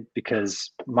related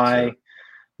because Sure.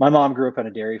 my mom grew up on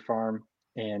a dairy farm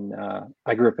and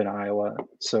I grew up in Iowa.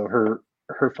 So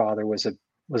her father was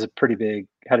a pretty big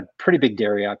had a pretty big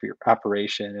dairy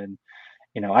operation.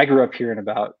 And I grew up hearing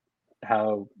about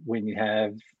how when you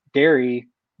have dairy,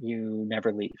 you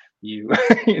never leave. You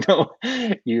you know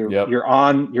Yep. you're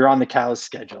on the cow's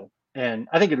schedule. And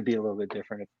I think it'd be a little bit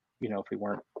different if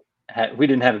if we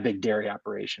didn't have a big dairy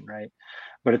operation, right?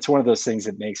 But it's one of those things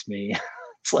that makes me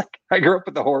it's like I grew up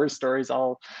with the horror stories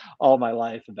all my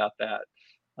life about that.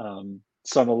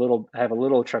 So I have a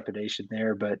little trepidation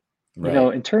there, but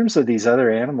Right. in terms of these other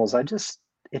animals,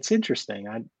 it's interesting.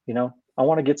 I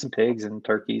want to get some pigs and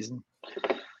turkeys and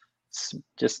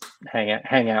just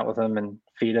hang out with them and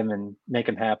feed them and make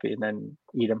them happy and then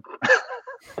eat them.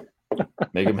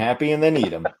 Make them happy and then eat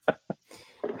them.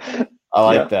 I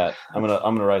like Yeah. that. I'm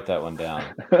gonna write that one down.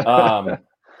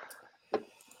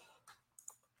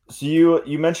 So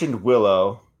you mentioned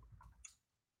willow,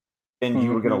 and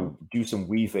you were gonna do some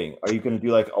weaving. Are you gonna do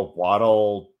like a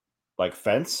wattle like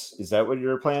fence? Is that what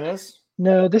your plan is?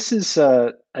 No, this is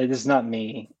not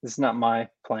me. This is not my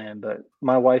plan, but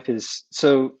my wife is.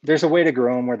 So there's a way to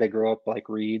grow them where they grow up like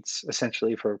reeds,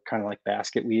 essentially for kind of like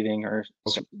basket weaving or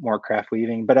Okay. more craft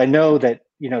weaving. But I know that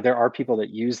there are people that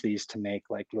use these to make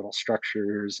like little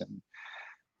structures and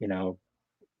you know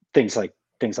things like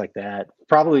that.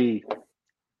 Probably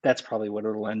that's probably what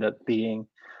it'll end up being.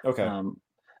 Okay. Um,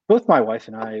 Both my wife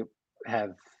and I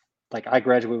have like I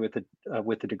graduated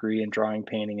with a degree in drawing,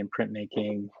 painting, and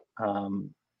printmaking. Um,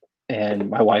 and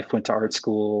my wife went to art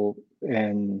school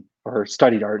or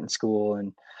studied art in school,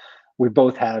 and we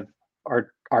both have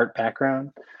art background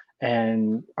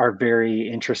and are very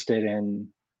interested in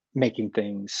making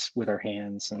things with our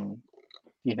hands and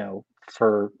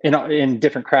for in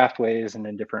different craft ways and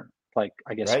in different like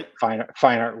I guess Right.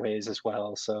 fine art ways as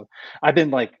well. So I've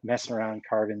been like messing around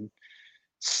carving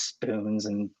spoons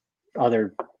and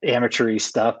other amateury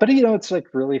stuff, but it's like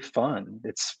really fun.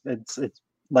 It's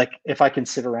like if I can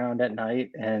sit around at night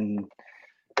and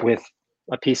with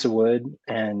a piece of wood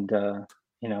and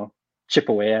you know chip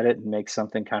away at it and make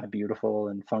something kind of beautiful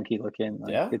and funky looking,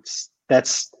 like Yeah.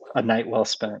 that's a night well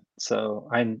spent. So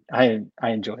I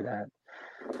enjoy that.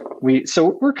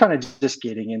 We're kind of just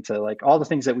getting into like all the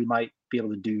things that we might be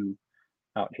able to do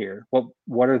out here.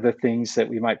 What are the things that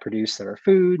we might produce that are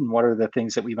food, and what are the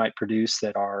things that we might produce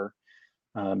that are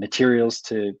materials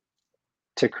to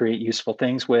create useful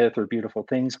things with or beautiful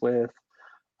things with.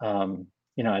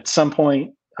 At some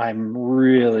point, I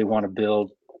really want to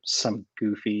build some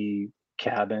goofy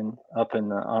cabin up on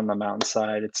the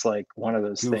mountainside. It's like one of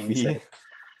those things Goofy. that,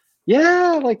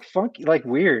 yeah, like funky, like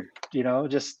weird,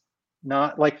 just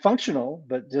not like functional,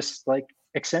 but just like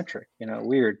eccentric,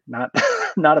 weird, not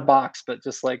not a box, but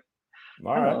just like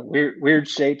All I don't know, right. weird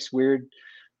shapes, weird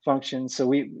functions.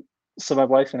 So my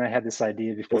wife and I had this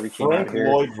idea The before we came out Frank here.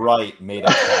 Lloyd Wright made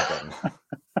a cabin.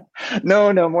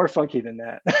 No, more funky than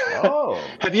that. Oh.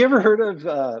 Have you ever heard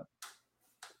of?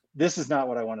 This is not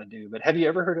what I want to do, but have you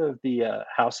ever heard of the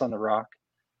House on the Rock?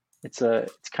 It's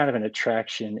kind of an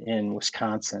attraction in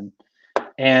Wisconsin,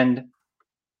 and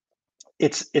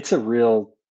it's a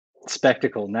real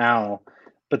spectacle now.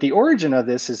 but the origin of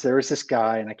this is there was this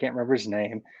guy, and I can't remember his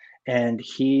name, and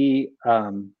he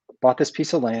bought this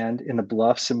piece of land in the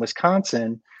Bluffs in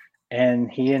Wisconsin,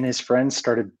 and he and his friends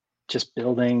started just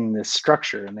building this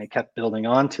structure, and they kept building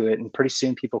onto it, and pretty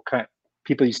soon people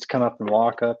used to come up and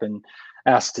walk up and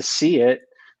ask to see it,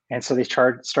 and so they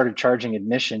started charging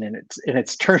admission, and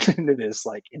it's turned into this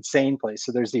like insane place.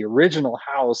 So there's the original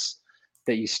house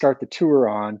that you start the tour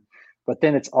on, but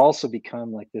then it's also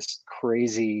become like this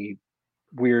crazy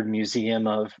weird museum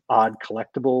of odd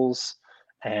collectibles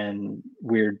and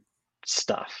weird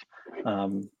stuff.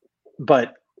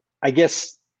 But I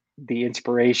guess the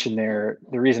inspiration there,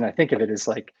 the reason I think of it is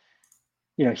like,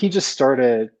 he just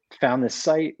found this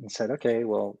site and said, okay,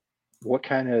 well, what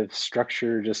kind of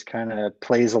structure just kind of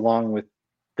plays along with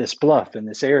this bluff in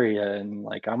this area? And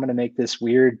like, I'm going to make this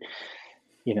weird,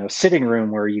 sitting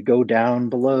room where you go down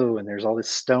below and there's all this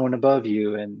stone above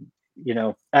you. And,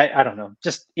 I don't know,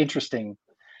 just interesting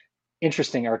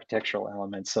architectural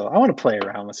elements. So I want to play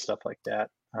around with stuff like that,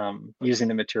 using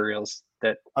the materials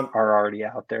that are already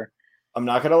out there. I'm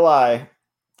not going to lie.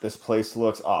 This place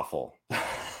looks awful.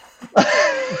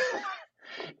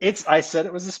 I said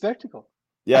it was a spectacle.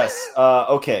 Yes.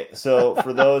 Okay. So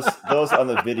for those on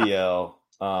the video,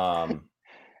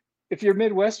 if you're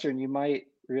Midwestern, you might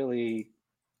really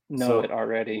know it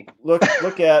already. Look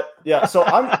at So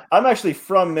I'm actually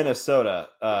from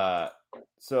Minnesota.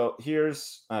 So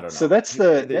here's, I don't know. So that's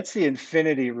the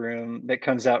infinity room that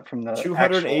comes out from the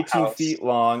 218 feet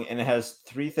long, and it has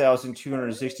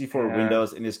 3,264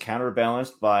 windows, and is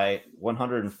counterbalanced by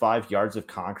 105 yards of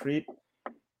concrete.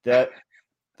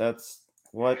 That's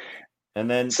what. And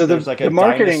then so there's like the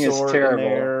marketing is terrible.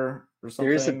 There or something.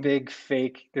 There is a big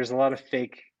fake. There's a lot of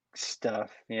fake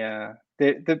stuff. Yeah.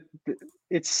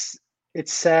 It's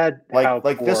sad.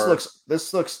 Like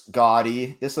this looks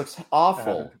gaudy. This looks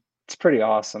awful. It's pretty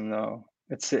awesome though.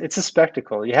 It's a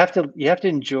spectacle. You have to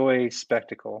enjoy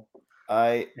spectacle.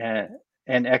 And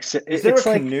exit. Is there a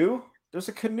canoe? There's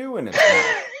a canoe in it.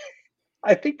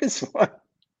 I think this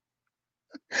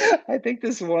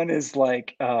one is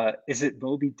like, is it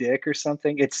Moby Dick or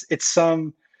something? It's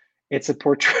a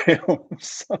portrayal of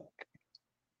something.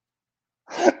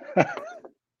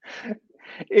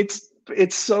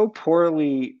 It's so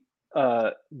poorly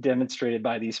demonstrated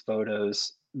by these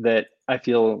photos that I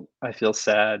feel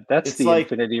sad. It's the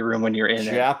like infinity room when you're in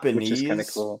Japanese, which is kind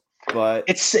of cool. But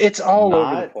it's all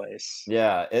over the place.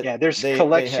 Yeah, there's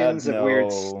collections of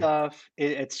weird stuff.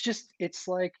 It's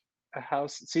like a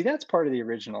house. See, that's part of the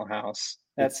original house.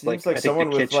 That's like someone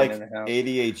with like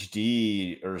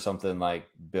ADHD or something like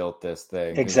built this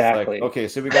thing. Exactly. Like, okay,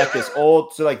 so we got this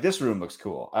old. So like this room looks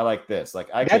cool. I like this. Like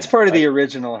that's part of the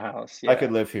original house. Yeah. I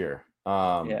could live here.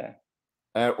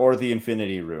 Or the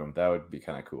infinity room. That would be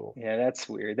kind of cool. Yeah, that's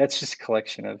weird. That's just a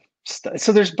collection of stuff.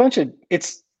 So there's a bunch of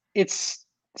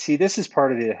see, this is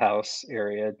part of the house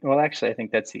area. Well, actually, I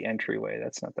think that's the entryway.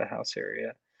 That's not the house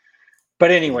area.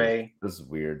 But anyway, this is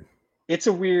weird. It's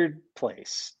a weird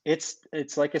place. It's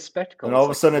like a spectacle. And all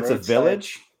of a sudden, it's a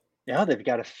village. Yeah, they've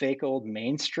got a fake old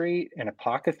Main Street and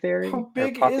apothecary. How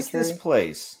big is this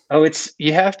place? Oh,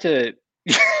 you have to.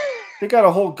 They got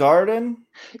a whole garden.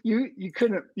 You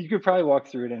could probably walk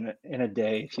through it in a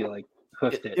day if you like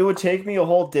hoofed it. It would take me a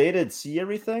whole day to see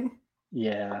everything.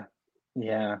 Yeah.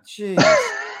 Jeez.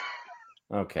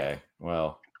 Okay.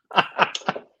 Well.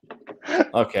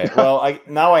 Okay. Well,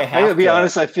 I have to be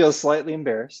honest. I feel slightly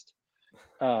embarrassed.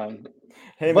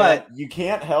 Hey, but man, you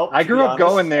can't help. I grew up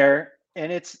going there,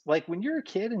 and it's like when you're a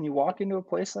kid and you walk into a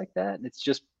place like that, and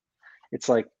it's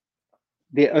like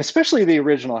especially the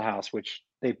original house, which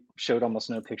they showed almost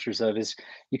no pictures of, is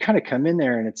you kind of come in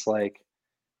there and it's like,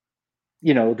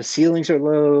 the ceilings are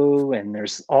low and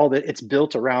there's it's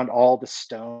built around all the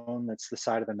stone that's the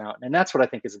side of the mountain. And that's what I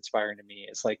think is inspiring to me.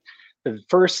 It's like the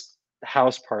first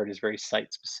house part is very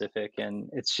site specific. And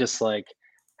it's just like,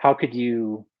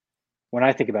 when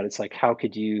I think about it, it's like, how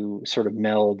could you sort of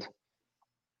meld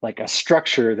like a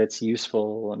structure that's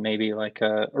useful and maybe like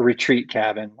a retreat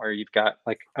cabin where you've got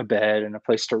like a bed and a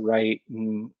place to write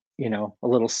and, a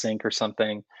little sink or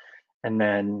something, and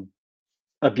then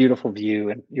a beautiful view,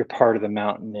 and you're part of the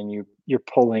mountain, and you're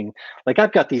pulling, like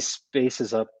I've got these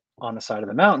spaces up on the side of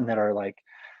the mountain that are like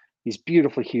these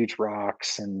beautiful huge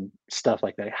rocks and stuff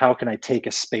like that. How can I take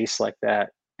a space like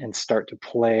that and start to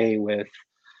play with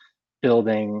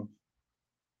building,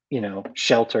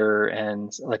 shelter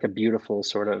and like a beautiful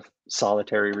sort of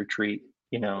solitary retreat,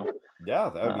 Yeah,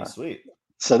 that would be sweet.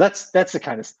 So that's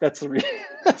the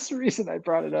reason I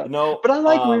brought it up. But I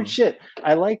like weird shit.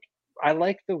 I like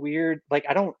the weird, like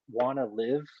I don't want to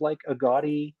live like a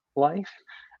gaudy life,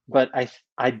 but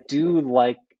I do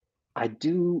like I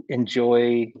do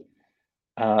enjoy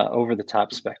over the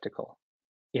top spectacle,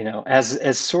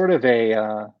 as sort of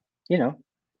a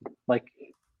like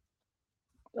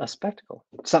a spectacle,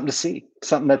 something to see,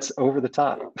 something that's over the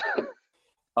top.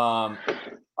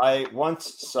 I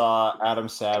once saw Adam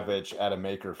Savage at a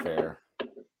Maker Faire,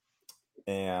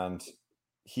 and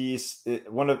he's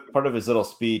part of his little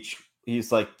speech.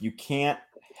 He's like, "You can't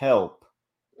help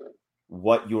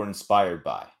what you're inspired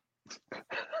by,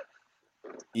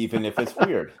 even if it's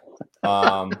weird."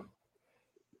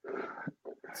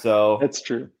 So That's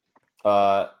true.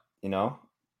 Do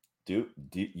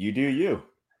you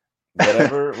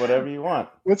whatever you want.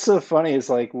 What's so funny is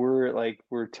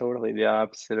we're totally the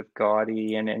opposite of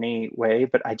gaudy in any way,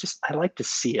 but I like to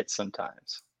see it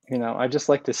sometimes. I just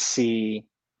like to see,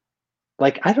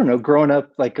 I don't know, growing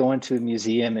up, going to a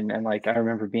museum, and I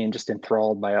remember being just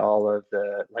enthralled by all of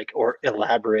the or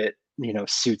elaborate,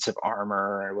 suits of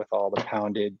armor with all the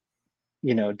pounded,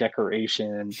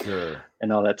 decoration, sure,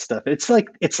 and all that stuff. It's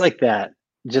like that.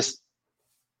 Just,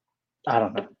 I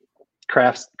don't know,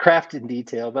 craft in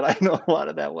detail, but I know a lot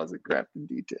of that wasn't craft in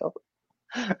detail.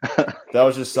 That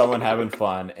was just someone having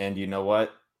fun, and you know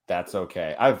what? That's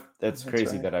okay. That's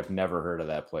crazy right. That I've never heard of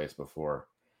that place before.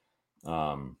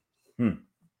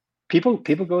 People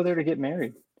go there to get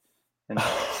married. And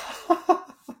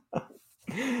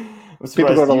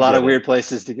people go to a lot of weird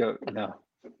places to go. No.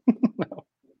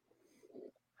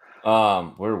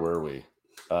 No. Where were we?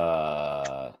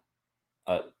 That's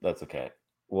okay.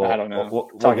 I don't know. We'll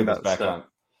get this back on.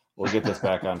 We'll get this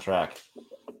back on track.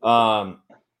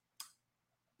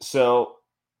 So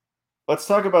let's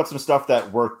talk about some stuff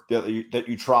that worked, that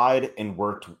you tried and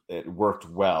it worked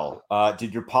well.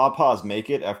 Did your pawpaws make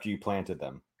it after you planted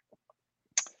them?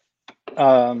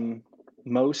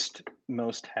 Most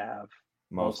have.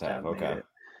 Most have. Okay.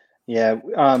 Yeah.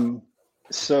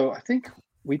 So I think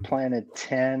we planted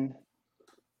 10,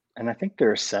 and I think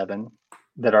there are 7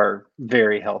 that are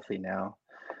very healthy now.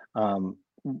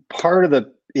 Part of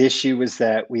the issue was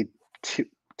that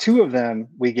two of them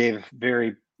we gave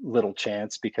very little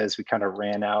chance because we kind of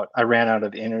I ran out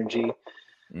of energy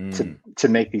to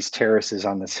make these terraces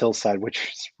on this hillside, which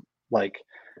is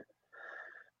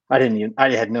I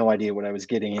had no idea what I was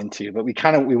getting into, but we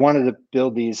wanted to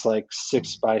build these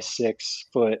 6 by 6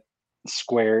 foot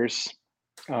squares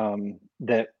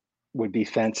that would be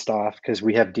fenced off because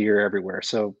we have deer everywhere.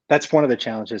 So that's one of the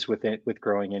challenges with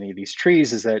growing any of these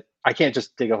trees, is that I can't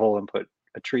just dig a hole and put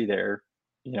a tree there.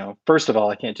 First of all,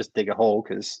 I can't just dig a hole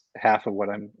because half of what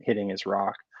I'm hitting is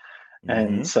rock.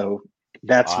 And so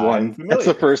that's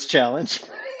the first challenge,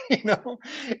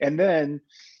 and then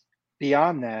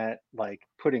beyond that,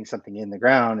 putting something in the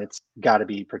ground, it's got to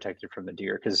be protected from the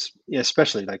deer, because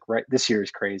especially right this year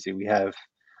is crazy. We have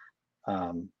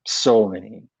so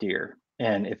many deer,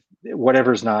 and if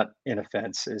whatever's not in a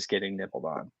fence is getting nibbled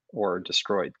on or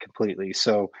destroyed completely.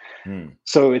 So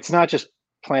it's not just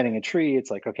planting a tree.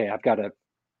 It's okay, I've got to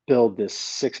build this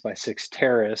 6 by 6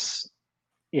 terrace,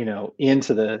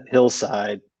 into the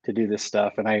hillside to do this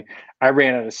stuff. And I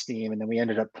ran out of steam, and then we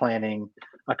ended up planting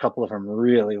a couple of them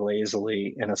really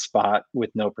lazily in a spot with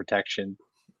no protection.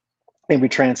 And we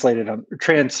transplanted them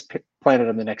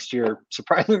the next year.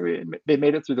 Surprisingly, they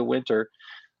made it through the winter,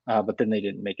 but then they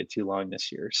didn't make it too long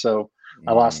this year. So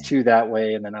I lost 2 that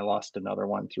way, and then I lost another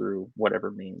one through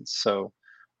whatever means. So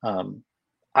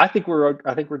I think we're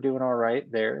doing all right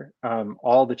there.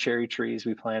 All the cherry trees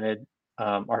we planted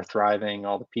are thriving.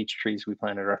 All the peach trees we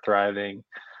planted are thriving.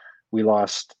 We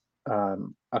lost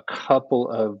a couple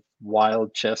of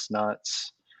wild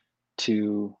chestnuts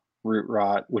to root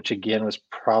rot, which again was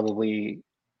probably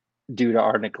due to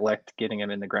our neglect getting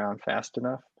them in the ground fast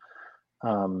enough.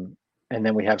 And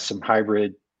then we have some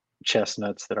hybrid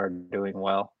chestnuts that are doing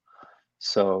well.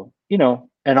 So,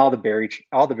 and all the berry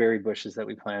bushes that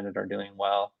we planted are doing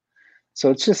well.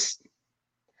 So it's just,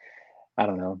 I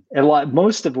don't know.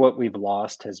 Most of what we've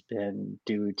lost has been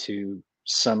due to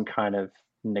some kind of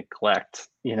neglect,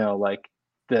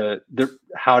 the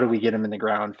how do we get them in the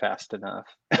ground fast enough?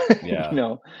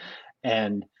 Yeah.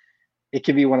 And it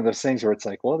can be one of those things where it's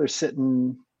well, they're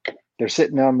sitting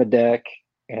on the deck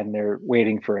and they're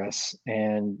waiting for us,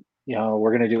 and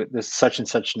we're going to do it this such and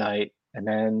such night, and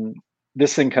then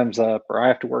this thing comes up, or I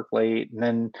have to work late, and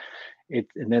then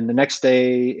the next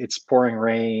day it's pouring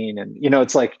rain, and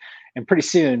it's and pretty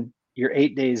soon you're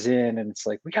 8 days in, and it's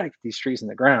we got to get these trees in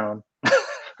the ground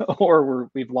or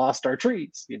we've lost our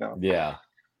trees. Yeah,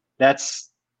 that's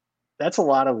a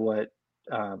lot of what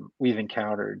we've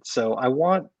encountered. So I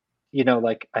want,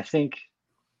 I think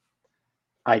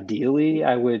ideally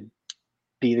I would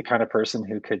be the kind of person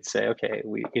who could say, okay,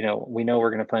 we know we're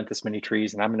going to plant this many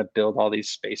trees, and I'm going to build all these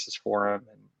spaces for them,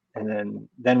 and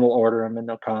then we'll order them, and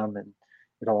they'll come, and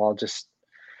it'll all just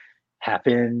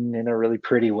happen in a really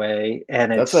pretty way.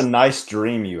 And that's a nice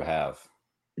dream you have.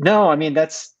 No, I mean,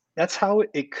 that's how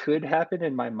it could happen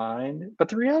in my mind. But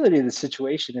the reality of the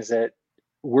situation is that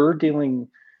we're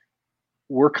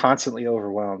constantly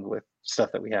overwhelmed with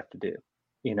stuff that we have to do.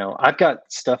 I've got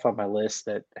stuff on my list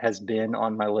that has been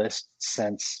on my list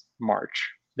since March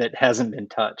that hasn't been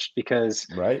touched, because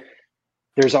right,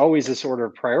 there's always this order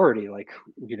of priority. Like,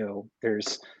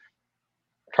 there's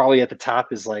probably at the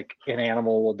top is like, an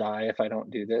animal will die if I don't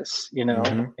do this,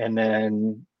 and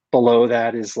then below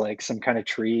that is like some kind of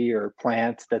tree or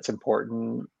plant that's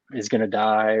important is going to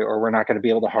die, or we're not going to be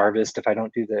able to harvest if I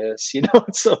don't do this,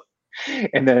 so,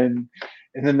 and then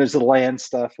there's the land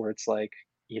stuff where it's like,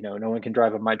 no one can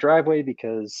drive on my driveway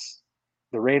because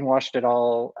the rain washed it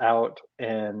all out,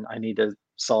 and I need to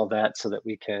solve that so that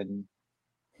we can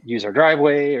use our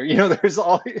driveway, or there's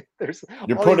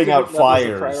you're all putting out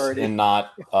fires priority. and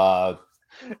not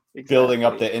Exactly. building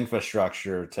up the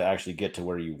infrastructure to actually get to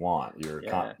where you want.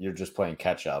 You're just playing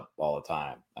catch up all the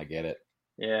time. I get it.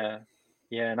 Yeah.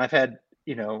 And I have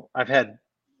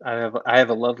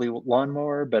a lovely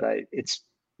lawnmower, but it's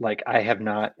like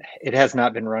it has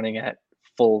not been running at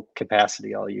full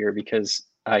capacity all year because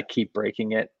I keep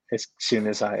breaking it as soon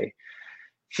as I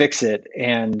fix it.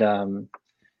 And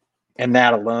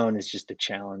that alone is just a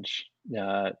challenge,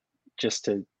 just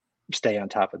to stay on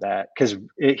top of that. Because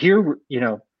here,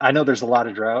 I know there's a lot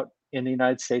of drought in the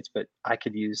United States, but I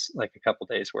could use like a couple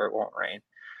days where it won't rain.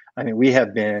 I mean, we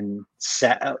have been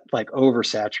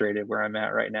oversaturated where I'm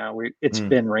at right now. It's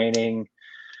been raining.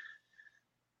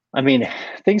 I mean,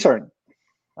 things aren't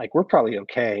like, we're probably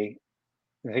okay.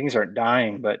 Things aren't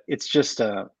dying, but it's just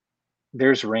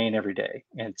there's rain every day.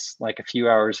 And it's like a few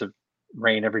hours of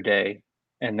rain every day,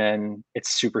 and then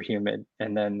it's super humid,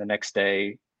 and then the next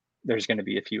day there's going to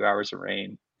be a few hours of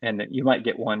rain, and you might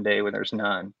get one day when there's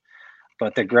none.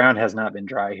 But the ground has not been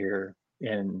dry here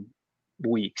in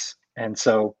weeks, and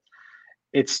so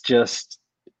it's just,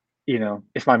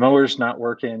 if my mower's not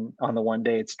working on the one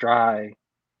day it's dry,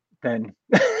 then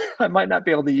I might not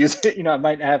be able to use it. I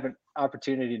might have an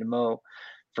opportunity to mow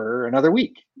for another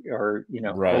week, or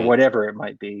right, or whatever it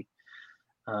might be.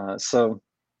 So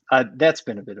that's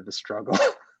been a bit of a struggle.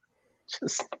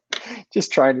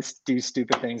 just trying to do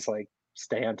stupid things like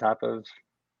stay on top of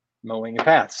mowing a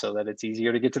path so that it's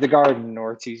easier to get to the garden,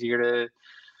 or it's easier to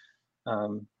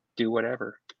do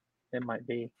whatever it might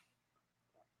be.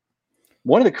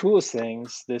 One of the coolest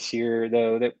things this year,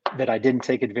 though, that I didn't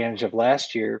take advantage of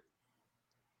last year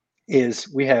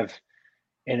is we have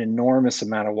an enormous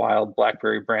amount of wild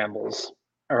blackberry brambles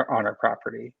on our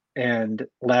property. And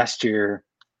last year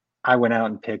I went out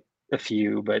and picked a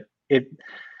few, but it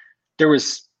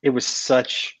was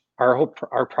such,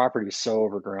 our property was so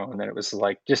overgrown that it was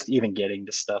like, just even getting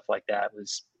to stuff like that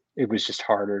was just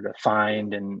harder to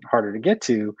find and harder to get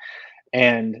to.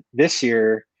 And this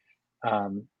year,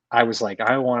 I was like,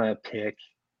 I want to pick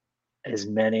as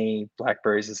many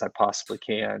blackberries as I possibly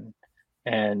can.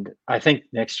 And I think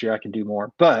next year I can do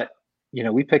more. But,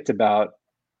 we picked about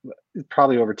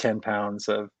probably over 10 pounds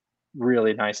of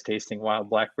really nice tasting wild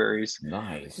blackberries.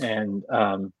 Nice. And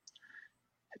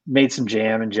made some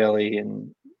jam and jelly,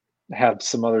 and have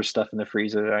some other stuff in the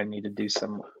freezer that I need to do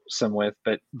some with.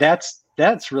 But that's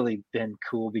really been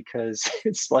cool, because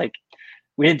it's like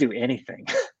we didn't do anything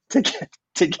to get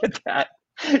that.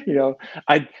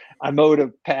 I mowed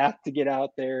a path to get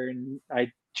out there, and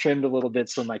I trimmed a little bit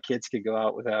so my kids could go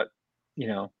out without,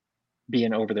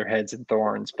 being over their heads in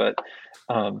thorns. But,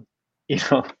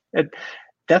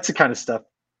 that's the kind of stuff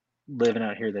living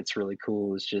out here that's really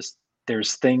cool, is just,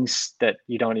 there's things that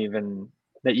you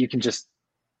can just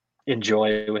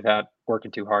enjoy without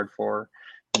working too hard for.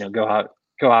 Go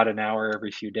out an hour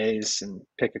every few days and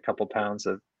pick a couple pounds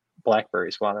of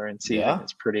blackberries while they're in season. Yeah.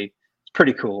 It's pretty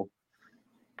cool.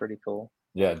 Pretty cool.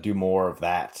 Yeah, do more of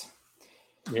that.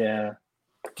 Yeah.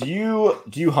 Do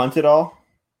you hunt at all?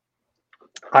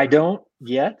 I don't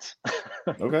yet.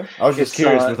 Okay. I was just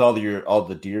curious with all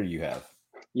the deer you have.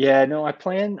 Yeah, no,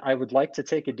 I would like to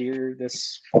take a deer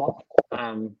this fall.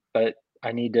 But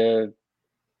I need to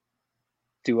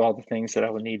do all the things that I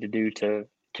would need to do to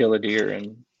kill a deer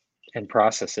and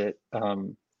process it.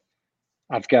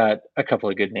 I've got a couple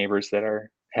of good neighbors that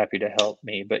are happy to help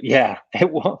me, but yeah,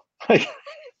 it won't.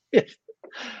 If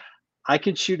I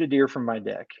could shoot a deer from my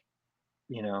deck,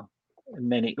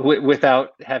 without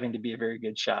having to be a very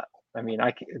good shot. I mean,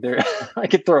 I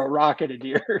could throw a rock at a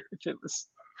deer if it was,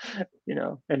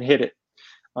 and hit it.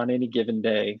 on any given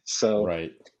day. So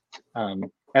right.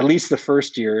 At least the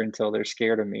first year until they're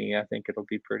scared of me, I think it'll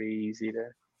be pretty easy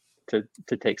to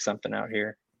take something out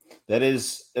here. It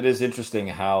is interesting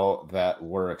how that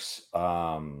works.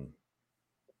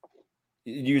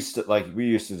 We used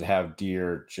to have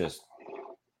deer just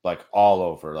like all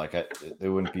over. Like it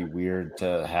wouldn't be weird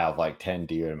to have like 10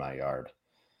 deer in my yard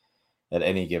at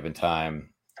any given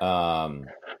time. And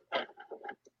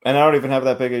I don't even have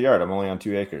that big a yard. I'm only on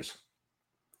 2 acres.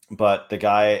 But the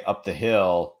guy up the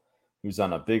hill who's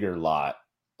on a bigger lot,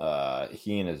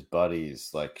 he and his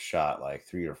buddies like shot like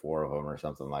 3 or 4 of them or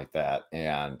something like that.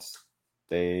 And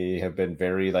they have been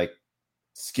very like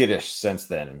skittish since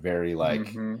then and very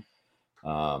like,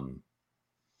 I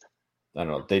don't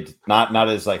know. They not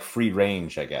as like free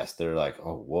range, I guess. They're like,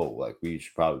 oh, whoa, like we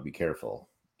should probably be careful.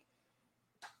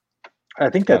 I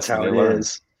think that's how it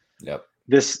is. Yep.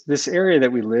 This area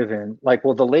that we live in, like,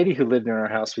 well, the lady who lived in our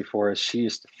house before us, she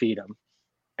used to feed them.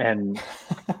 And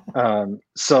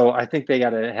so I think they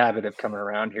got a habit of coming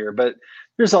around here. But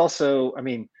there's also, I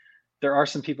mean, there are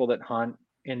some people that hunt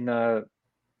in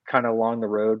kind of along the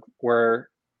road where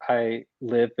I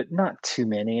live, but not too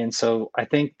many. And so I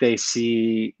think they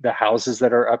see the houses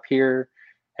that are up here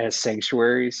as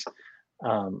sanctuaries.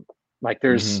 Like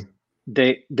there's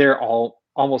they're all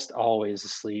almost always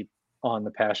asleep on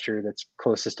the pasture that's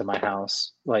closest to my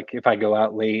house. Like if I go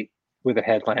out late with a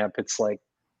headlamp, it's like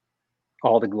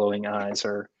all the glowing eyes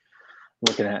are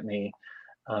looking at me,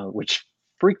 which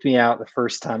freaked me out the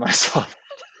first time I saw that.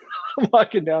 I'm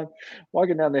walking down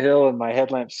the hill and my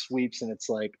headlamp sweeps and it's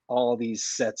like all these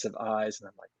sets of eyes and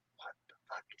I'm like, what the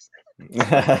fuck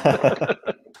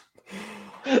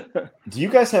is that? Do you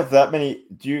guys have that many?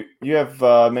 Do you have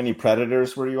many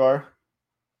predators where you are?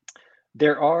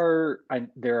 There are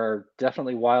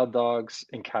definitely wild dogs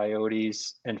and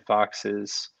coyotes and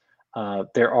foxes.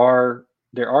 There are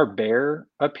bear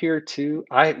up here too.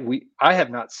 I have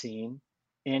not seen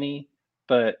any,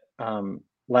 but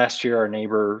last year our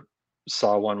neighbor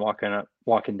saw one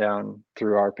walking down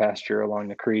through our pasture along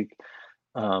the creek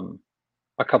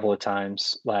a couple of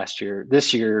times last year.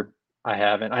 This year I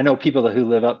haven't. I know people who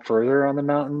live up further on the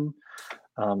mountain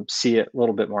see it a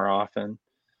little bit more often,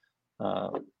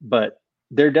 but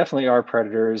there definitely are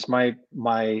predators.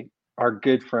 Our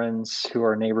good friends who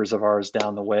are neighbors of ours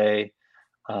down the way,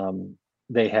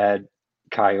 they had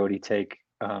coyote take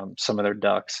some of their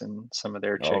ducks and some of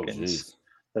their chickens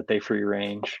that they free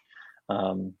range.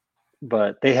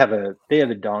 But they have a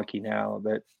donkey now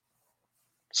that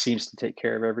seems to take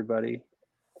care of everybody.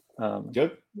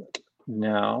 Good.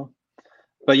 No,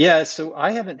 but yeah, so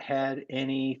I haven't had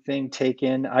anything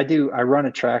taken. I run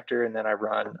a tractor and then I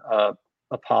run a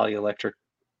polyelectric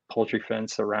poultry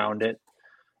fence around it.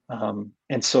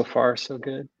 And so far so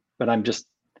good, but I'm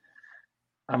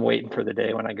waiting for the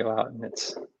day when I go out and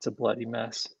it's a bloody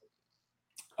mess.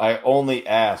 I only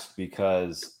ask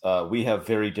because we have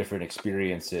very different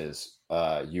experiences,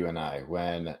 you and I,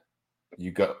 when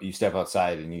you step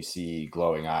outside and you see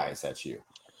glowing eyes at you.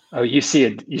 Oh, you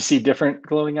see different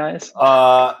glowing eyes?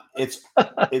 It's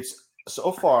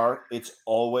so far it's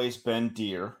always been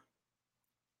deer.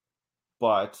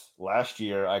 But last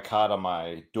year I caught on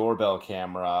my doorbell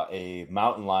camera a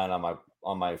mountain lion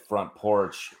on my front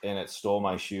porch and it stole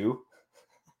my shoe.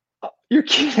 You're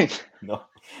kidding.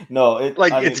 No,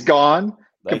 it's gone,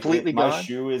 completely gone. My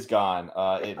shoe is gone.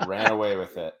 It ran away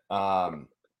with it.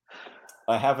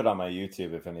 I have it on my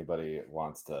YouTube if anybody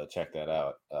wants to check that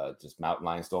out. Just mountain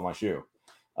lion stole my shoe.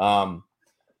 And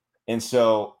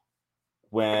so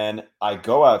when I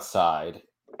go outside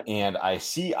and I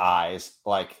see eyes,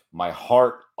 like my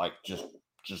heart like just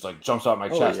like jumps out my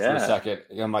chest for a second.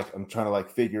 And I'm trying to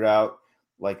like figure out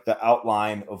like the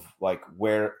outline of like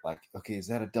where, like, okay, is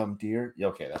that a dumb deer? Yeah,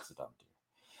 okay, that's a dumb deer.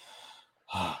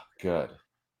 Good.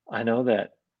 I know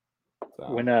that.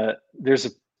 So. When I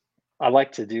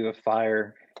like to do a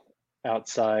fire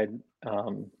outside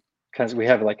because we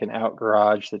have like an out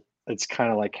garage that's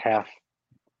kind of like half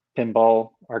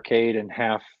pinball arcade and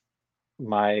half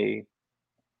my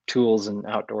tools and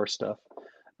outdoor stuff.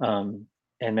 And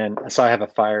then so I have a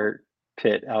fire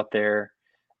pit out there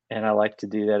and I like to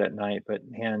do that at night, but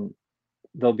man,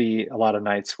 there'll be a lot of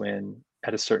nights when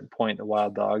at a certain point the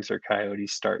wild dogs or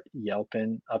coyotes start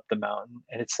yelping up the mountain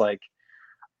and it's like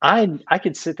I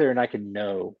could sit there and I can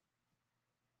know,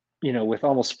 with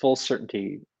almost full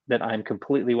certainty that I'm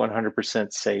completely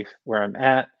 100% safe where I'm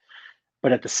at,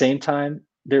 but at the same time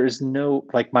there is no,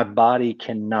 like, my body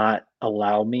cannot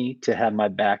allow me to have my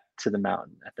back to the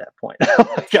mountain at that point.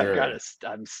 Like, sure.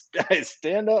 I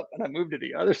stand up and I move to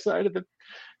the other side of the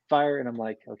fire and I'm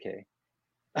like, okay,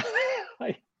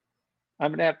 I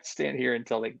I'm gonna have to stand here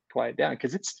until they quiet down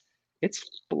because it's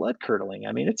blood curdling.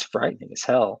 I mean, it's frightening as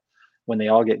hell when they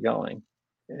all get going.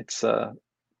 It's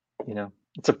you know,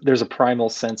 there's a primal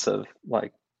sense of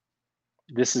like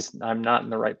I'm not in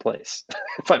the right place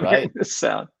if I'm hearing Right. this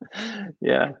sound.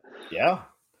 Yeah. Yeah.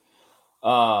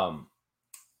 Um,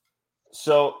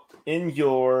 so in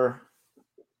your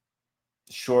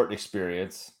short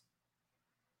experience,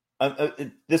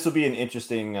 this will be an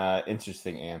interesting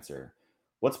answer.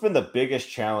 What's been the biggest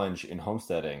challenge in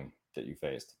homesteading that you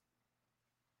faced?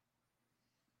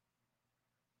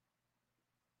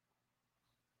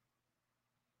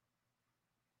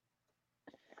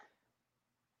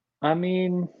 I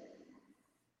mean,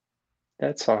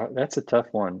 that's a tough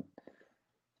one.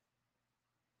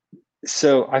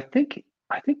 So I think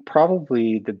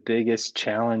probably the biggest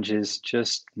challenge is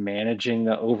just managing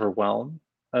the overwhelm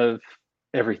of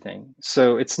everything.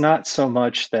 So it's not so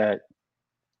much that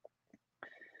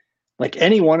like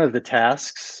any one of the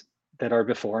tasks that are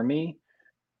before me,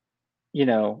 you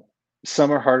know,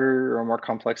 some are harder or more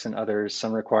complex than others.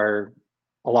 Some require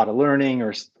a lot of learning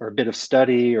or a bit of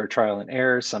study or trial and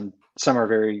error. Some are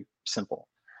very simple.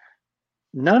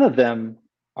 None of them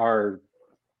are,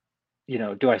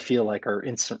 do I feel like are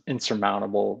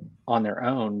insurmountable on their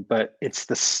own, but it's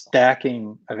the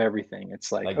stacking of everything.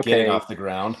 It's like, Like getting okay, off the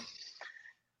ground?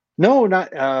 no,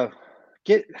 not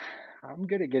get I'm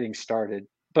good at getting started,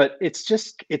 but it's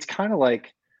kind of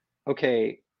like,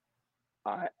 okay,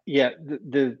 yeah,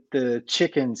 the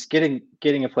chickens, getting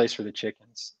a place for the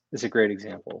chickens is a great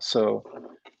example. So,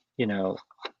 you know,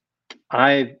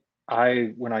 I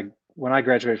when I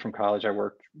graduated from college, I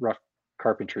worked rough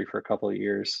carpentry for a couple of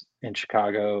years in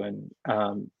Chicago, and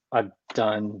I've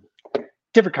done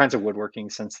different kinds of woodworking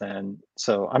since then.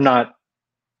 So I'm not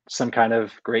some kind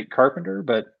of great carpenter,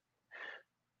 but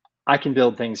I can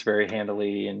build things very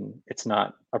handily, and it's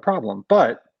not a problem.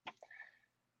 But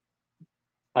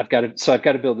I've got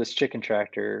to build this chicken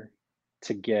tractor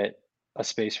to get a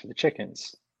space for the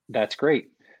chickens. That's great,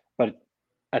 but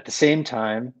at the same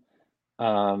time,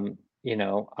 I'm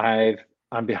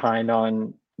behind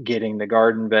on getting the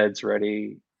garden beds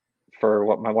ready for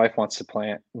what my wife wants to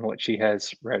plant and what she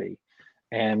has ready.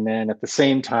 And then at the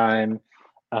same time,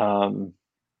 um,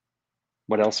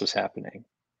 what else was happening?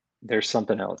 There's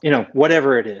something else,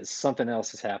 whatever it is, something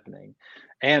else is happening.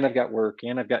 And I've got work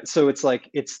and so it's like,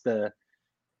 it's the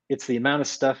amount of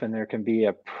stuff, and there can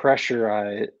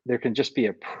just be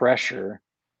a pressure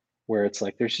where it's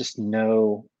like,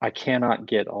 I cannot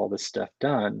get all this stuff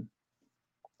done.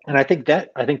 And I think the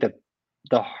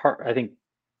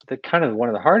kind of one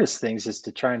of the hardest things is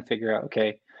to try and figure out,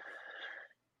 okay,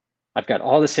 I've got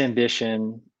all this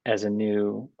ambition as a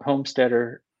new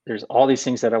homesteader. There's all these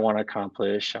things that I want to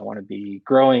accomplish. I want to be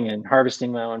growing and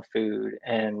harvesting my own food,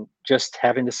 and just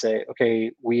having to say,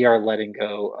 okay, we are letting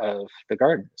go of the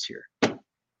garden this year.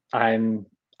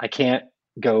 I can't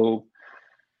go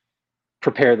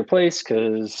prepare the place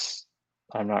because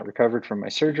I'm not recovered from my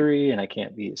surgery and I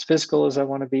can't be as physical as I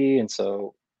want to be. And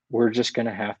so we're just going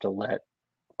to have to let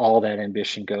all that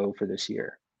ambition go for this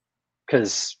year.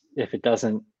 Because if it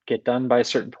doesn't get done by a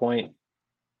certain point,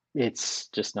 it's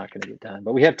just not going to get done.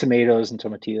 But we have tomatoes and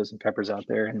tomatillos and peppers out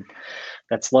there, and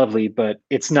that's lovely, but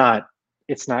it's not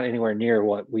anywhere near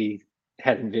what we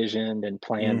had envisioned and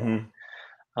planned on.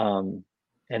 Mm-hmm.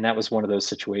 And that was one of those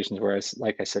situations where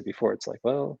like I said before, it's like,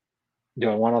 well, do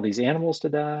I want all these animals to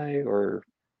die, or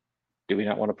do we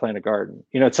not want to plant a garden?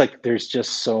 It's like there's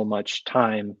just so much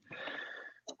time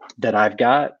that I've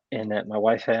got and that my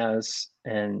wife has.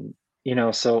 And,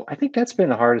 so I think that's been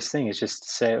the hardest thing, is just to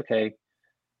say, okay,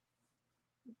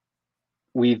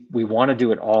 we want to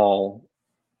do it all.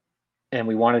 And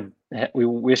we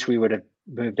wish we would have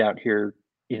moved out here,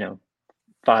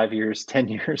 5 years, 10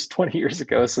 years, 20 years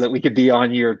ago, so that we could be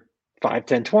on year 5,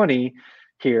 10, 20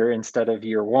 here instead of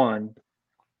year one.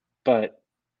 But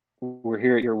we're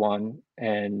here at year one,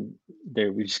 and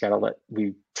we just got to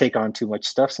we take on too much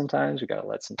stuff sometimes. We got to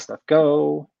let some stuff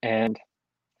go. And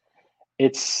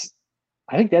it's,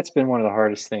 I think that's been one of the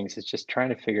hardest things, is just trying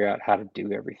to figure out how to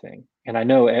do everything. And I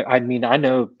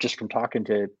know just from talking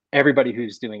to everybody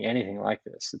who's doing anything like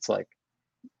this, it's like,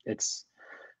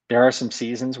 there are some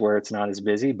seasons where it's not as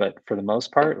busy, but for the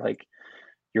most part, like,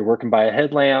 you're working by a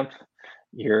headlamp,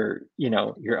 you're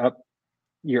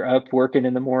up working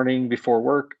in the morning before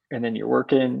work, and then you're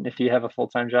working if you have a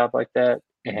full-time job like that.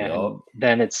 And Yup.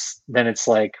 then it's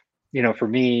like, for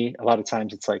me, a lot of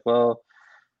times it's like, well,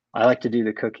 I like to do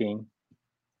the cooking.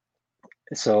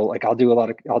 So like I'll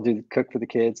do cook for the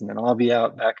kids, and then I'll be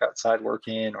back outside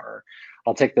working, or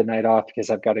I'll take the night off because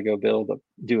I've got to go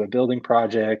do a building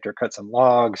project or cut some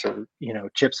logs, or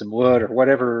chip some wood, or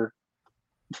whatever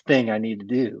thing I need to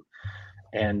do.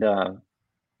 And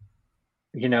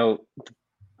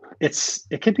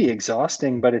it can be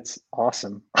exhausting, but it's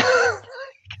awesome.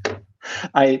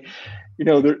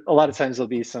 There a lot of times there'll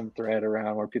be some thread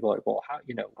around where people are like, well,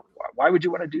 why would you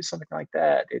want to do something like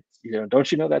that? It's,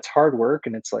 don't you know that's hard work?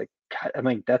 And it's like, God, I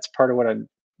mean, that's part of what I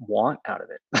want out of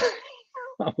it.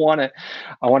 I want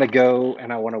to go,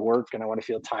 and I want to work, and I want to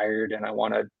feel tired, and I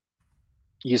want to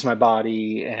use my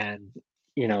body, and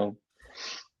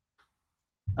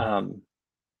um,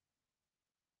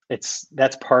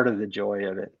 that's part of the joy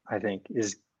of it, I think,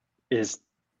 is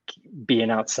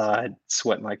being outside,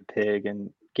 sweating like a pig,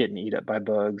 and getting eat up by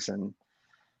bugs, and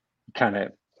kind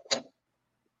of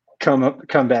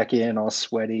come back in all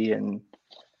sweaty and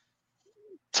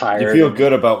tired. You feel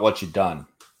good about what you've done.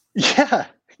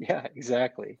 Yeah,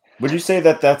 exactly. Would you say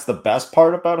that that's the best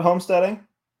part about homesteading?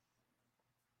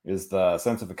 Is the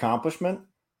sense of accomplishment?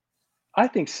 I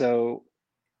think so.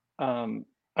 I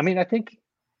think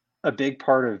a big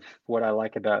part of what I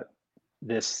like about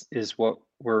this is what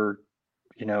we're,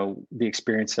 the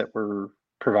experience that we're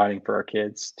providing for our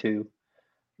kids too.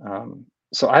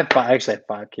 So I actually have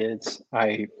 5 kids.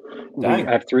 I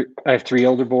have 3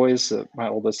 older boys. My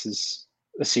oldest is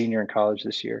a senior in college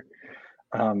this year.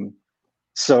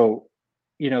 So,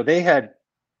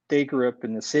 they grew up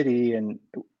in the city, and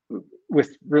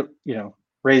with,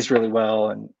 raised really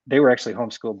well, and they were actually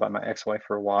homeschooled by my ex-wife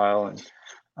for a while.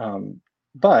 And,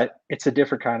 but it's a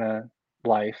different kind of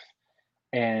life.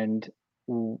 And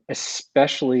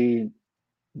especially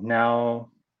now,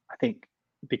 I think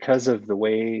because of the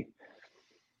way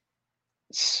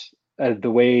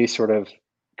sort of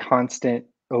constant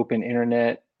open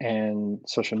internet and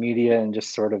social media, and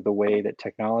just sort of the way that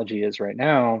technology is right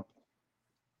now,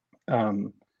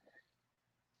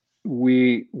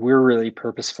 we're really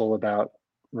purposeful about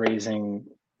raising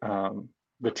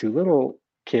the 2 little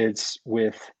kids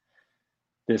with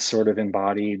this sort of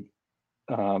embodied,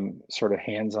 sort of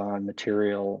hands-on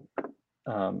material,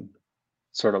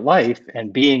 sort of life,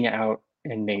 and being out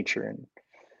in nature and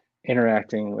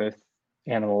interacting with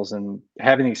animals, and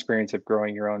having the experience of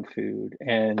growing your own food.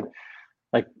 And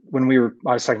like when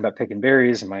I was talking about picking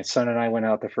berries, and my son and I went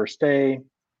out the first day,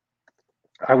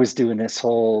 I was doing I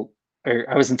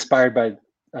was inspired by,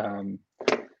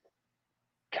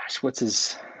 what's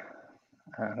his,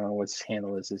 I don't know what his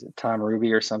handle is. Is it Tom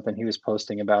Ruby or something? He was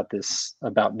posting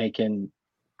about making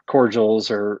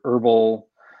cordials or herbal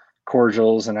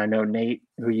cordials. And I know Nate,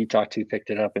 who you talked to, picked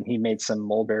it up, and he made some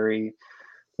mulberry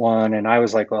one. And I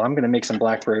was like, well, I'm going to make some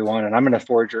blackberry one, and I'm going to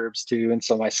forage herbs too. And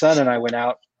so my son and I went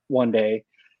out one day.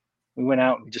 We went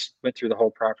out and just went through the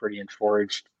whole property and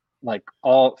foraged,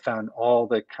 found all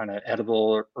the kind of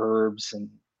edible herbs and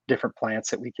different plants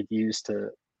that we could use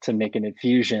to make an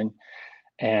infusion.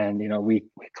 And we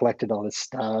collected all this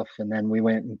stuff, and then we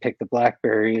went and picked the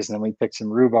blackberries, and then we picked some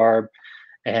rhubarb.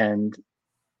 And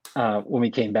when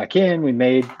we came back in, we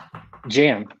made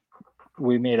jam.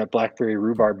 We made a blackberry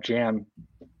rhubarb jam,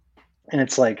 and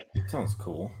it's like, it sounds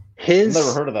cool. I've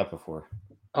never heard of that before.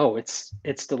 Oh, it's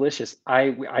delicious.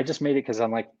 I just made it because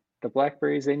I'm like, the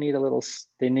blackberries, they need a little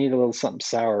something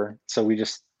sour. So we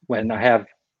just went, and I have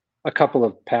a couple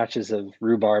of patches of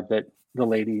rhubarb that the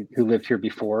lady who lived here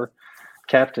before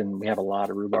kept, and we have a lot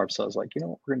of rhubarb. So I was like,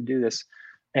 we're going to do this.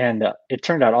 And it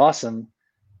turned out awesome.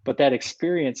 But that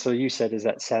experience, so you said, is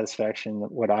that satisfaction,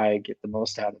 what I get the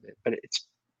most out of it. But it's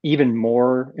even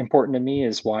more important to me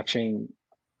is watching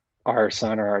our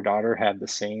son or our daughter have the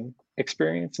same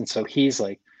experience. And so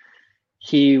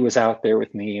he was out there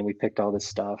with me, and we picked all this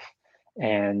stuff,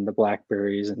 and the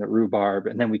blackberries and the rhubarb,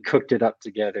 and then we cooked it up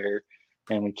together,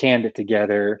 and we canned it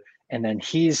together. And then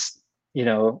he's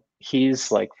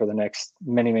like, for the next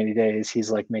many, many days,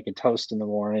 he's like making toast in the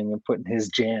morning and putting his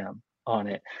jam on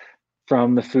it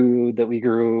from the food that we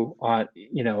grew on,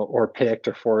 or picked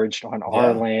or foraged on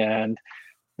our land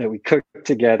that we cooked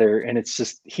together. And it's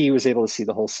just, he was able to see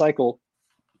the whole cycle.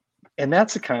 And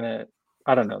that's the kind of,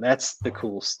 I don't know, that's the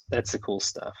cool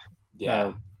stuff.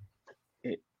 Yeah.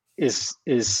 It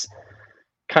is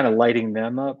kind of lighting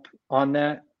them up on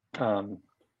that.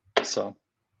 So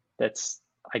that's,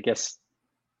 I guess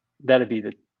that'd be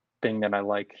the thing that I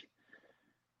like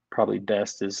probably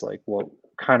best, is like what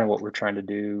we're trying to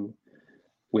do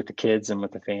with the kids and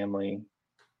with the family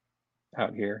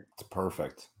out here. It's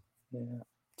perfect. Yeah.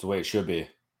 It's the way it should be.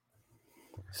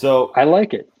 So I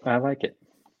like it.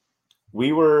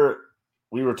 We were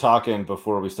talking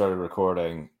before we started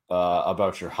recording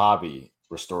about your hobby,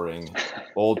 restoring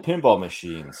old pinball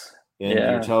machines, and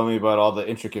you're telling me about all the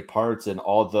intricate parts and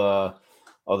all the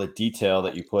detail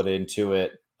that you put into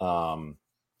it.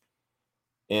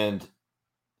 And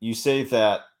you say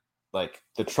that like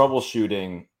the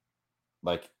troubleshooting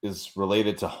like is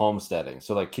related to homesteading.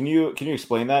 So like, can you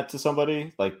explain that to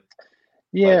somebody? Like,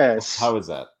 yes. How is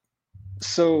that?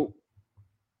 So,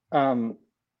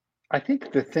 I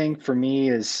think the thing for me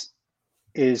is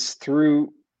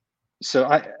through.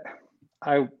 So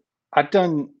I've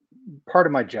done part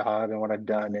of my job, and what I've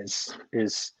done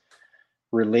is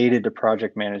related to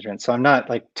project management. So I'm not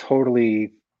like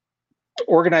totally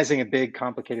organizing a big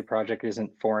complicated project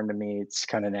isn't foreign to me. It's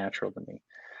kind of natural to me.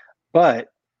 But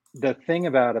the thing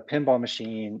about a pinball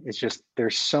machine is just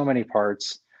there's so many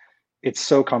parts. It's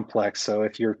so complex. So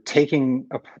if you're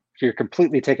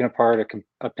completely taking apart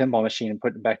a pinball machine and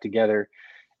putting it back together,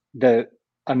 the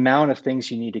amount of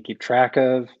things you need to keep track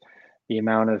of, the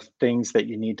amount of things that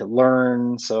you need to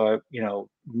learn. So,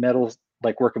 metal,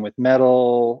 like working with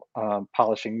metal,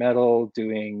 polishing metal,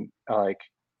 doing I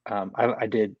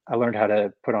learned how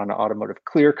to put on an automotive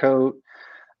clear coat.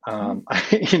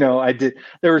 I did,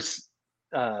 there was,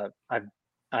 I've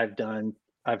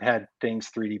had things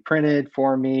 3D printed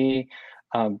for me.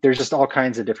 There's just all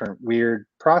kinds of different weird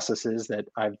processes that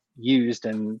I've used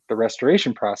in the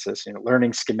restoration process,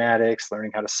 learning schematics,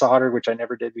 learning how to solder, which I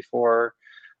never did before,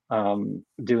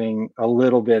 doing a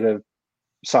little bit of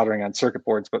soldering on circuit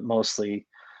boards, but mostly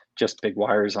just big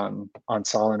wires on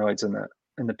solenoids in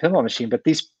the pinball machine. But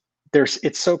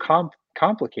it's so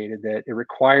complicated that it really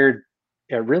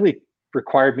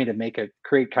required me to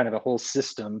create kind of a whole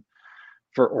system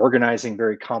for organizing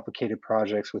very complicated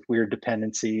projects with weird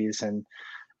dependencies. And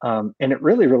it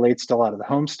really relates to a lot of the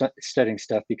homesteading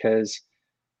stuff because,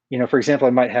 for example,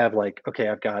 I might have like, okay,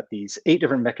 I've got these 8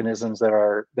 different mechanisms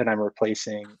that I'm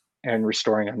replacing and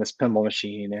restoring on this pinball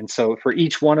machine. And so for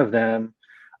each one of them,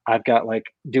 I've got like,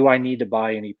 do I need to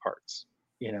buy any parts?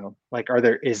 Like,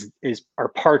 are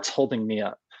parts holding me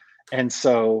up? And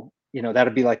so,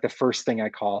 that'd be like the first thing I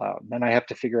call out. And then I have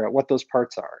to figure out what those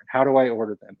parts are and how do I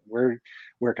order them? Where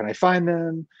can I find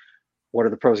them? What are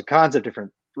the pros and cons of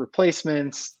different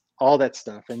replacements? All that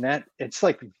stuff. And that it's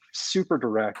like super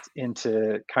direct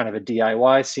into kind of a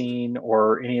DIY scene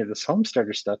or any of this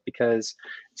homesteader stuff, because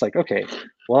it's like, okay,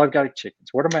 well, I've got chickens.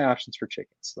 What are my options for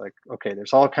chickens? Like, okay,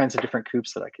 there's all kinds of different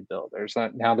coops that I could build. There's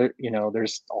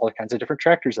all kinds of different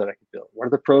tractors that I could build. What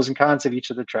are the pros and cons of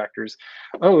each of the tractors?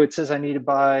 Oh, it says I need to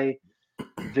buy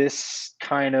this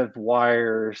kind of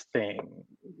wire thing.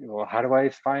 Well, how do I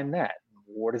find that?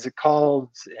 What is it called,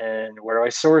 and where do I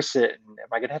source it, and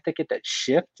am I going to have to get that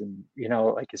shipped, and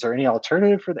like, is there any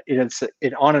alternative for that? It's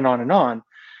it on and on and on.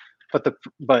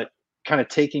 But kind of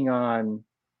taking on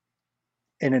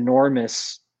an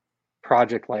enormous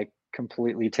project like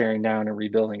completely tearing down and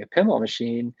rebuilding a pinball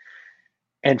machine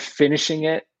and finishing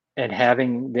it and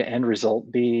having the end result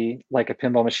be like a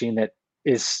pinball machine that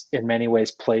is in many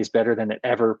ways plays better than it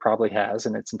ever probably has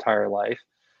in its entire life,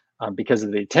 because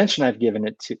of the attention I've given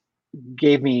it to,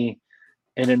 gave me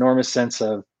an enormous sense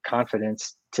of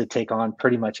confidence to take on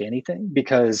pretty much anything,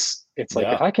 because it's like,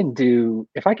 if I can do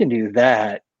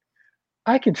that,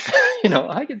 I can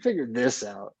I can figure this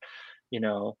out.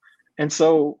 And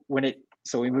so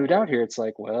we moved out here, it's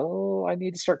like, well, I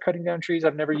need to start cutting down trees.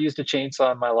 I've never used a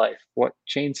chainsaw in my life. What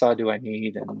chainsaw do I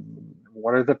need, and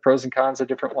what are the pros and cons of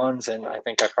different ones? And I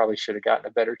think I probably should have gotten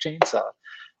a better chainsaw,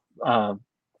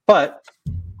 but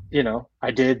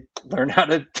I did learn how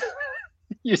to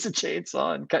use a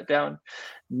chainsaw and cut down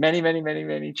many, many, many,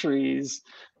 many trees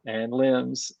and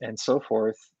limbs and so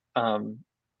forth. And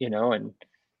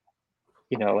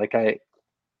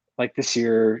like this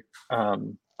year, I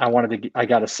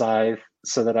got a scythe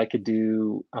so that I could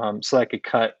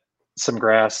cut some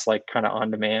grass, like kind of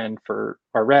on demand for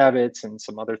our rabbits and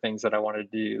some other things that I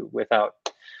wanted to do without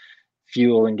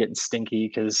fuel and getting stinky.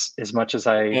 Because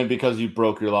because you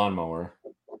broke your lawnmower.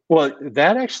 Well,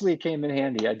 that actually came in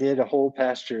handy. I did a whole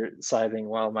pasture scything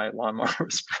while my lawnmower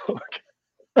was broke.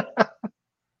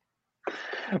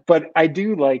 But I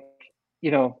do like,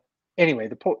 anyway,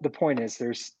 the point is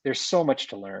there's so much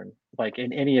to learn, like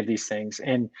in any of these things.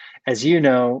 And as you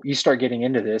start getting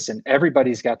into this and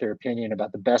everybody's got their opinion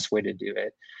about the best way to do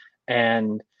it.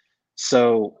 And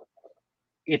so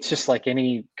it's just like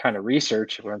any kind of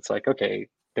research where it's like, okay,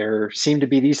 there seem to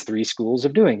be these 3 schools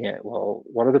of doing it. Well,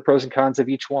 what are the pros and cons of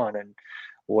each one? And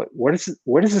what is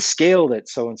the scale that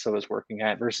so-and-so is working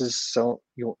at versus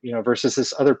versus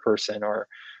this other person? Or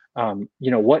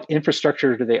what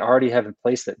infrastructure do they already have in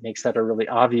place that makes that a really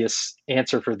obvious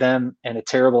answer for them and a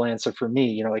terrible answer for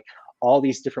me? Like all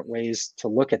these different ways to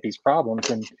look at these problems.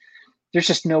 And there's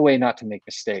just no way not to make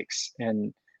mistakes.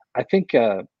 And I think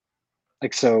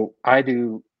so I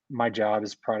do my job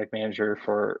as product manager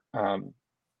for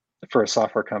a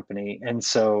software company. And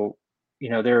so,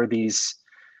 there are these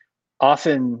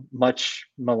often much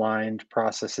maligned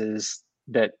processes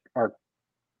that are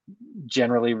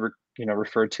generally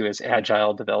referred to as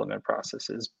agile development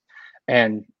processes.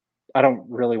 And I don't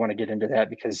really want to get into that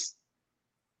because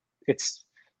it's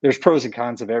there's pros and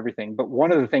cons of everything. But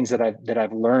one of the things that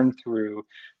I've learned through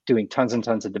doing tons and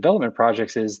tons of development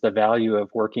projects is the value of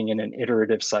working in an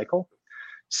iterative cycle.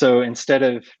 So instead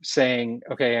of saying,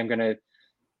 okay, I'm going to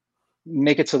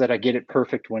make it so that I get it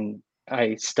perfect when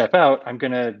I step out, I'm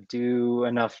going to do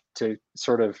enough to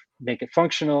sort of make it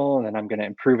functional, and then I'm going to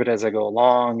improve it as I go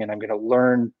along, and I'm going to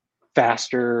learn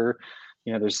faster.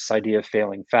 There's this idea of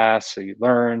failing fast, so you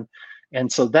learn. And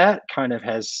so that kind of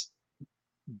has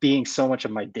being so much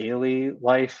of my daily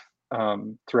life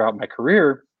throughout my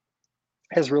career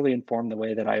has really informed the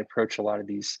way that I approach a lot of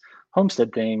these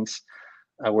homestead things,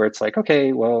 where it's like,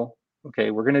 okay, we're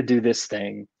going to do this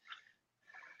thing.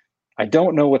 I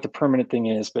don't know what the permanent thing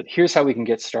is, but here's how we can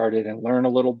get started and learn a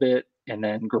little bit and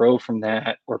then grow from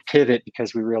that, or pivot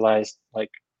because we realized, like,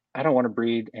 I don't want to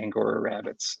breed Angora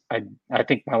rabbits. I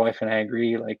think my wife and I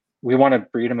agree, like, we want to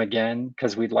breed them again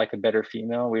because we'd like a better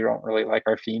female. We don't really like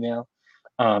our female.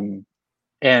 Um,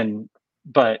 and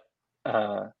but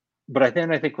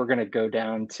then I think we're going to go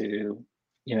down to,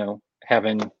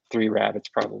 having 3 rabbits,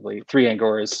 probably 3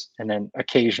 Angoras, and then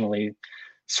occasionally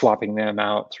swapping them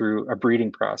out through a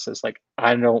breeding process. Like,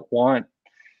 I don't want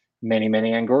many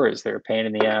Angoras. They're a pain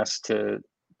in the ass to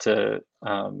to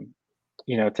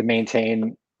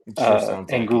maintain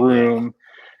and groom.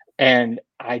 And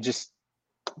I just,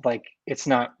 like, it's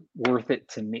not worth it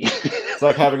to me. It's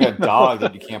like having a dog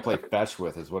that you can't play fetch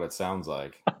with, is what it sounds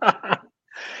like.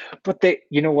 But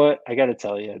you know what? I got to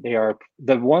tell you, they are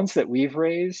the ones that we've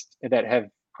raised that have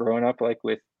grown up like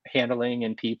with handling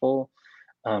and people.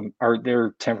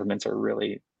 Their temperaments are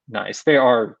really nice.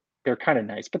 They're kind of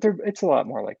nice, but it's a lot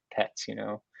more like pets,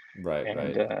 Right.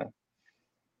 And right.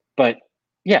 But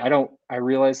yeah, I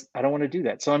realized I don't want to do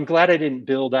that. So I'm glad I didn't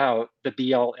build out the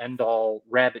be all end all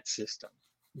rabbit system.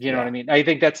 You know what I mean? I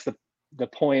think that's the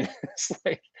point. It's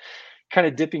like kind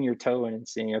of dipping your toe in and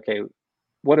seeing, okay,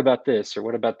 what about this, or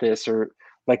what about this? Or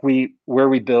like where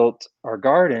we built our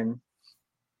garden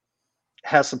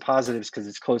has some positives because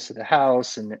it's close to the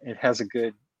house and it has a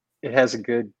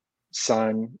good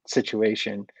sun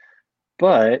situation.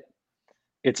 But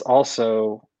it's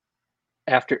also,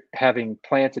 after having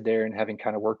planted there and having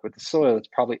kind of worked with the soil, it's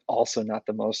probably also not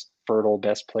the most fertile,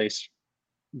 best place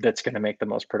that's going to make the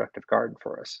most productive garden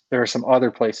for us. There are some other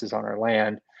places on our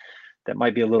land that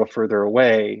might be a little further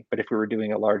away, but if we were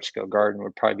doing a large scale garden,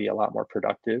 would probably be a lot more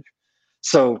productive.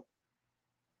 So,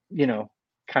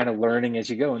 kind of learning as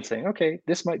you go and saying, okay,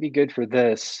 this might be good for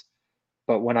this,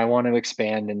 but when I want to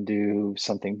expand and do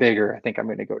something bigger, I think I'm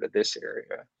going to go to this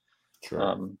area.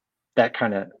 Sure. That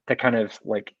kind of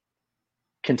like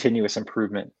continuous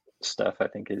improvement stuff, I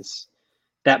think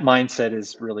that mindset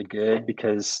is really good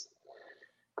because,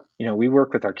 we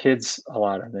work with our kids a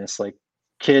lot on this, like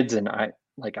kids, and I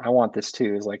want this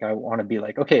too, is like, I want to be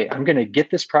like, okay, I'm going to get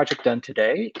this project done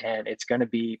today and it's going to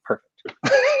be perfect.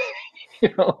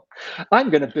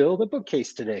 I'm going to build a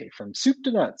bookcase today from soup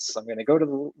to nuts. I'm going to go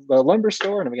to the lumber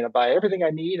store and I'm going to buy everything I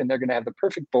need, and they're going to have the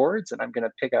perfect boards, and I'm going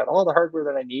to pick out all the hardware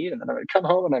that I need, and then I'm going to come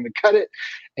home and I'm going to cut it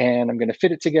and I'm going to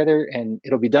fit it together and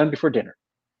it'll be done before dinner,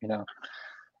 and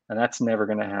that's never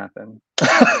going to happen.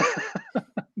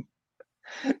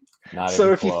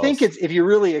 So if you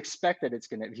really expect that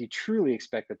if you truly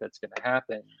expect that that's going to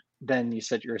happen, then you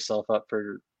set yourself up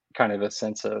for kind of a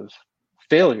sense of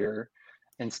failure,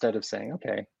 instead of saying,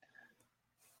 okay,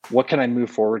 what can I move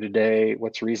forward today?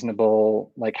 What's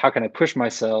reasonable? Like, how can I push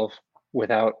myself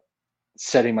without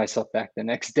setting myself back the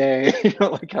next day?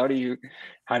 Like, how do you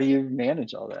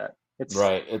manage all that?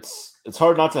 Right. It's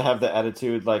hard not to have the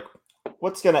attitude like,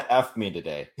 what's going to F me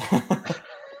today?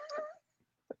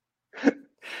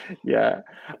 Yeah.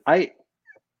 I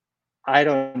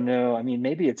don't know. I mean,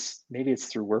 maybe it's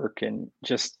through work and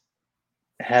just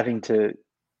having to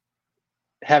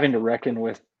reckon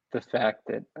with the fact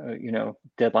that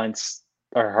deadlines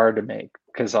are hard to make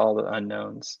because all the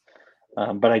unknowns.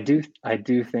 But I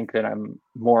do think that I'm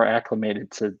more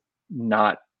acclimated to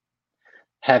not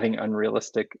having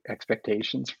unrealistic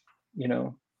expectations.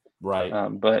 Right.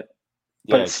 But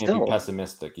it still, can't be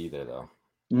pessimistic either, though.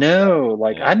 No,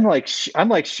 like, yeah. I'm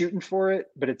like shooting for it,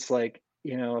 but it's like,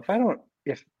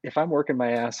 if I'm working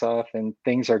my ass off and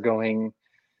things are going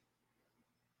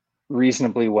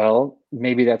reasonably well,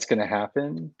 maybe that's going to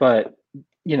happen. But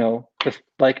if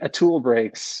like a tool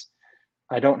breaks,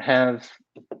 I don't have,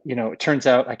 it turns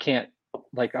out I can't,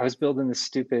 like I was building this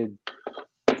stupid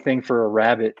thing for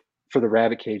the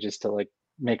rabbit cages to like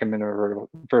make them in a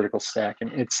vertical stack.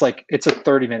 And it's like, it's a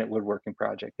 30-minute woodworking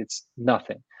project. It's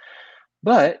nothing.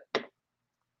 But,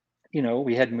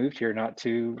 we had moved here not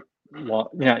too long,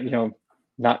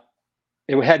 not,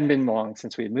 it hadn't been long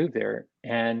since we had moved there.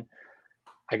 And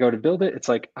I go to build it. It's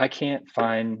like, I can't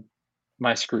find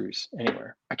my screws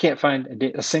anywhere. I can't find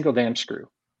a single damn screw,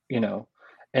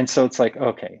 And so it's like,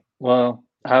 okay, well,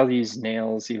 I'll use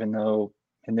nails, even though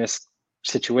in this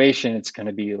situation, it's going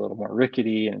to be a little more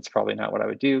rickety and it's probably not what I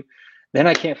would do. Then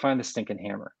I can't find the stinking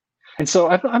hammer. And so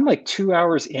I'm like 2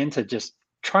 hours into just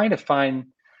trying to find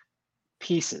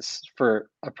pieces for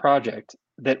a project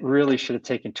that really should have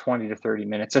taken 20 to 30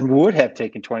 minutes and would have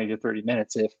taken 20 to 30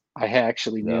 minutes if I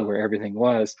actually knew where everything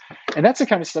was. And that's the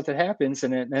kind of stuff that happens.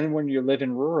 And then when you live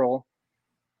in rural,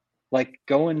 like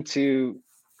going to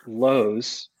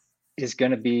Lowe's is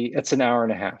going to be, it's an hour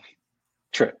and a half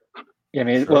trip. I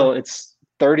mean, well, it's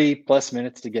 30 plus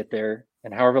minutes to get there,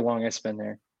 and however long I spend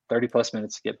there, 30 plus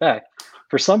minutes to get back.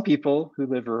 For some people who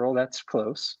live rural, that's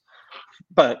close,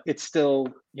 but it's still,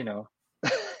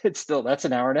 that's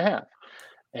an hour and a half.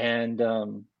 And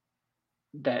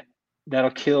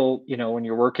that'll kill, when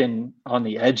you're working on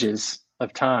the edges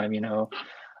of time,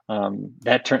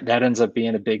 that ends up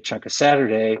being a big chunk of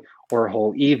Saturday or a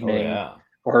whole evening,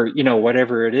 or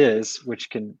whatever it is, which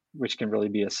can really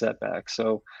be a setback.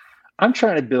 So I'm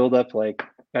trying to build up like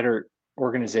better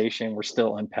organization. We're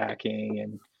still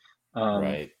unpacking,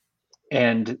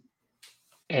 and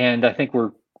I think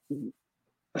we're,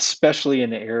 especially in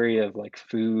the area of like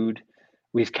food,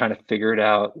 we've kind of figured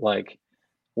out like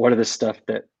what are the stuff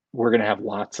that we're going to have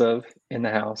lots of in the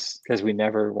house because we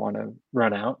never want to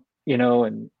run out,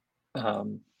 and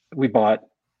we bought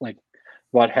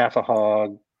half a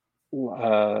hog,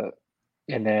 and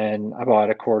then I bought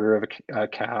a quarter of a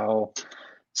cow.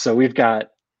 So we've got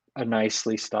a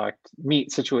nicely stocked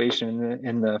meat situation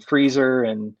in the freezer.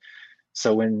 And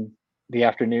so when the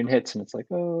afternoon hits and it's like,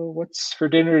 oh, what's for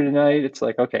dinner tonight? It's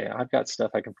like, okay, I've got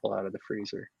stuff I can pull out of the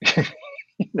freezer.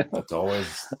 That's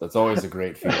always a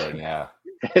great feeling. Yeah,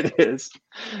 it is.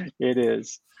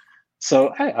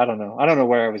 So I don't know. I don't know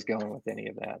where I was going with any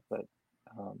of that, but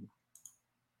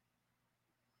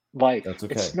life. That's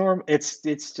okay. It's normal. It's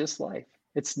just life.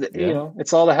 It's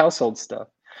it's all the household stuff.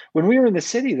 When we were in the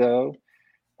city, though,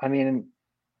 I mean,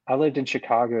 I lived in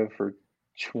Chicago for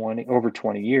over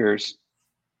 20 years.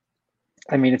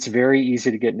 I mean, it's very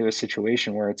easy to get into a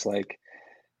situation where it's like,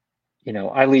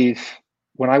 I leave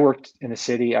when I worked in the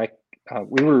city.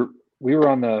 We were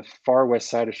on the far west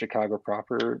side of Chicago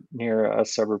proper, near a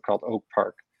suburb called Oak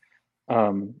Park,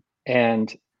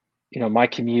 and my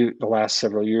commute the last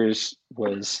several years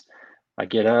was, I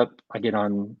get up, I get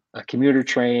on a commuter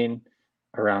train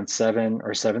around 7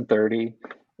 or 7:30,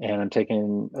 and I'm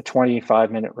taking a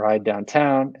 25-minute ride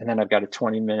downtown, and then I've got a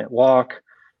 20-minute walk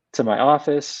to my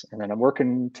office, and then I'm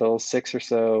working till 6 or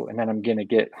so, and then I'm gonna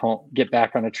get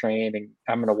back on a train, and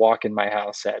I'm gonna walk in my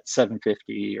house at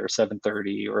 7:50 or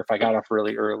 7:30, or if I got off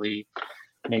really early,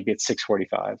 maybe it's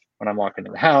 6:45 when I'm walking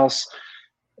to the house.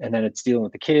 And then it's dealing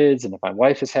with the kids, and if my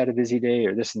wife has had a busy day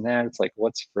or this and that, it's like,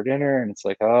 what's for dinner? And it's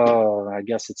like, oh, I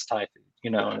guess it's Thai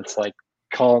food, and it's like,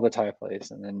 call the Thai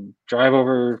place and then drive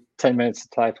over 10 minutes to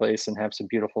Thai place and have some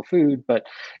beautiful food. But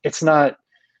it's not,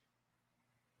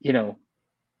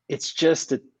 it's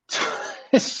just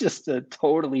a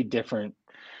totally different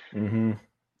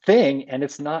thing, and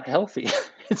it's not healthy.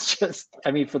 It's just,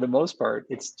 I mean, for the most part,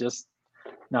 it's just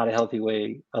not a healthy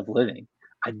way of living.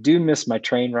 I do miss my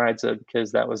train rides though,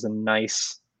 because that was a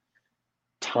nice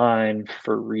time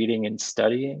for reading and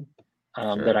studying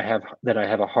that I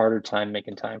have a harder time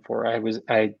making time for.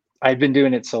 I'd been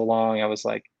doing it so long. I was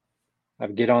like, I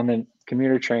would get on the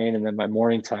commuter train, and then my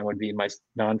morning time would be my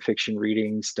nonfiction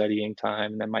reading, studying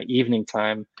time, and then my evening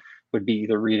time would be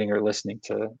either reading or listening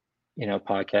to,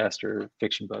 podcast or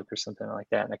fiction book or something like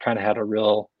that. And I kind of had a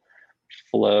real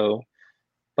flow,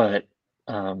 but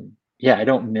yeah, I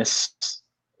don't miss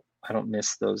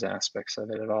those aspects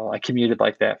of it at all. I commuted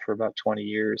like that for about 20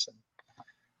 years.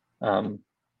 And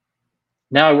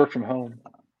now I work from home,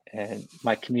 and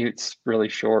my commute's really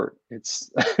short.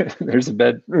 It's there's a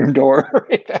bedroom door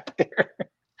right back there.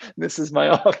 This is my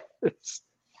office.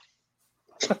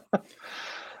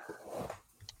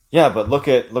 Yeah, but look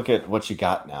at what you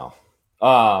got now.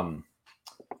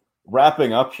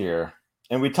 Wrapping up here,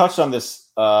 and we touched on this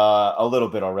a little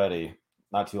bit already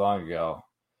not too long ago.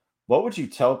 What would you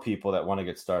tell people that want to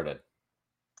get started?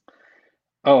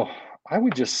 Oh, I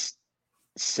would just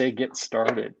say get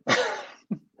started.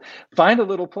 find a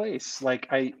little place. Like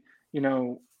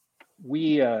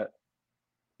we,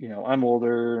 I'm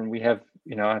older and we have,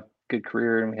 a good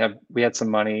career, and we had some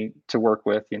money to work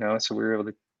with, so we were able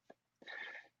to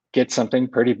get something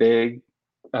pretty big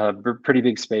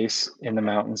space in the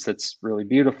mountains that's really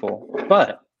beautiful.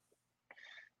 But,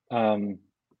 um,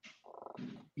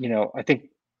 I think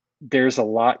there's a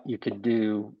lot you could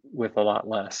do with a lot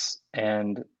less.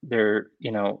 And the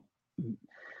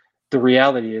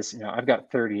reality is, I've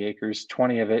got 30 acres,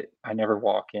 20 of it I never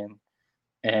walk in.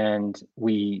 And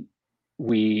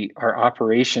our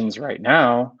operations right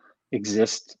now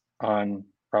exist on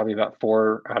probably about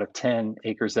 4 out of 10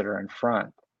 acres that are in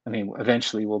front. I mean,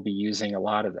 eventually we'll be using a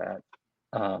lot of that.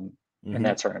 And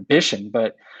that's our ambition.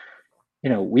 But,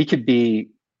 we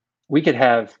could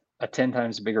have a 10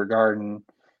 times bigger garden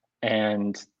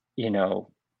and,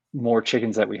 more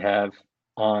chickens that we have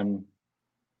on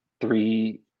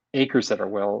 3 acres that are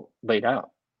well laid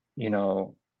out,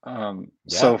 so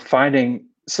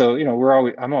we're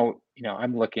always,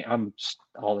 I'm just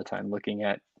all the time looking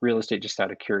at real estate just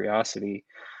out of curiosity,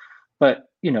 but,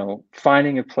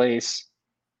 finding a place,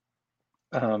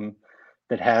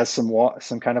 that has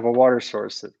some kind of a water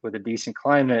source with a decent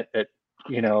climate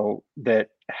that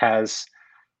has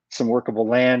some workable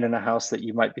land and a house that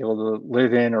you might be able to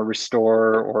live in or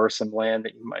restore, or some land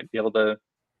that you might be able to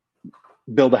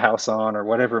build a house on, or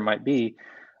whatever it might be. I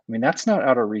mean, that's not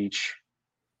out of reach.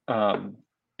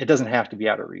 It doesn't have to be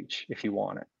out of reach if you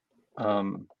want it.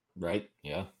 Right.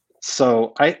 Yeah.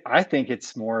 So I think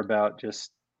it's more about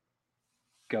just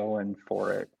going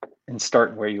for it and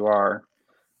starting where you are.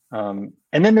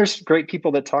 And then there's great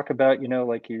people that talk about,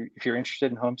 if you're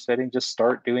interested in homesteading, just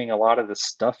start doing a lot of the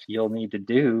stuff you'll need to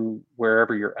do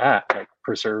wherever you're at, like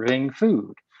preserving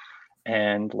food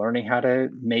and learning how to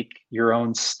make your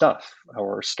own stuff,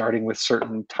 or starting with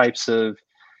certain types of,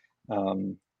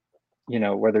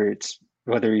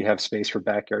 whether you have space for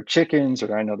backyard chickens,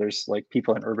 or I know there's like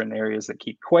people in urban areas that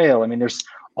keep quail. I mean, there's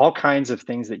all kinds of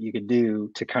things that you could do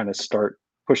to kind of start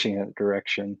pushing in that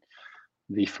direction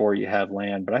before you have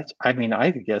land. But I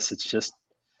guess it's just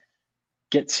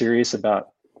get serious about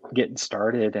getting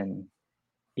started, and,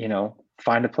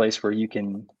 find a place where you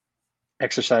can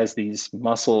exercise these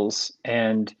muscles.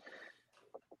 And,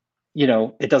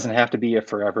 it doesn't have to be a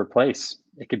forever place.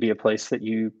 It could be a place that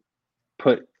you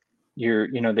put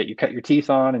that you cut your teeth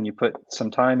on and you put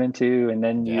some time into, and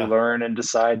then you learn and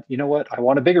decide, what, I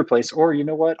want a bigger place, or,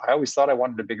 what, I always thought I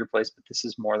wanted a bigger place, but this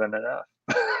is more than enough.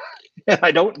 And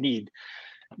I don't need,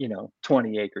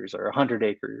 20 acres or 100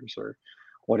 acres or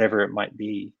whatever it might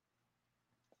be.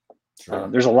 Sure.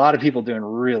 There's a lot of people doing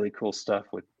really cool stuff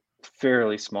with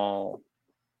fairly small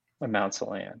amounts of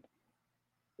land.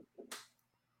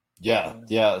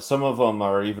 Yeah. Some of them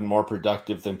are even more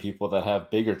productive than people that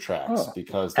have bigger tracts,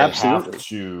 because they have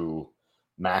to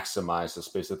maximize the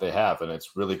space that they have, and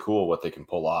it's really cool what they can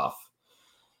pull off.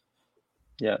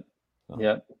 Yeah.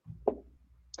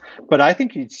 But I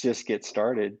think you just get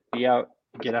started.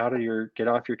 Get off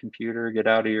your computer, get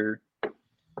out of your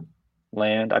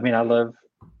land. I mean,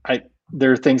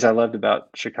 there are things I loved about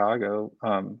Chicago.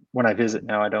 When I visit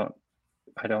now, I don't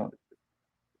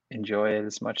enjoy it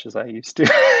as much as I used to.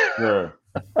 Sure.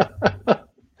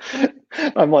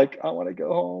 I'm like, I want to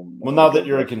go home. Well, now that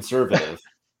you're a conservative.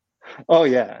 Oh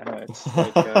yeah, no, it's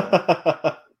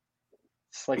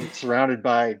like it's surrounded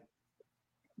by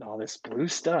all this blue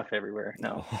stuff everywhere.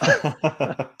 No.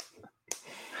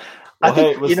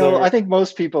 I think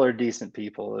most people are decent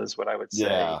people, is what I would say.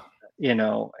 Yeah.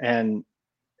 And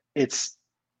it's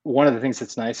one of the things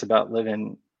that's nice about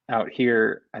living out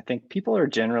here. I think people are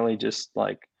generally just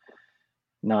like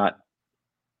not.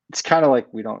 It's kind of like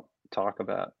we don't talk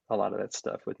about a lot of that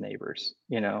stuff with neighbors.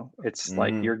 It's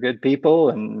like, you're good people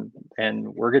and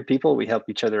we're good people. We help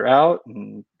each other out,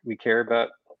 and we care about,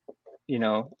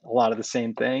 a lot of the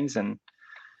same things. And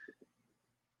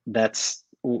that's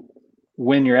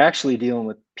when you're actually dealing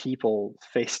with people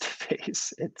face to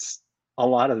face. It's a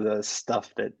lot of the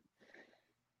stuff that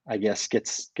I guess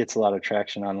gets a lot of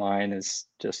traction online is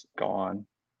just gone.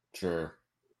 Sure.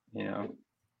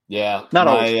 Yeah. Not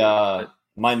always.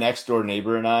 My next door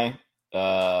neighbor and I,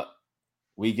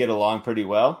 we get along pretty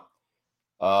well.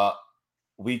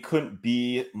 We couldn't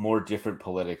be more different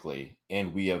politically,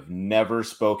 and we have never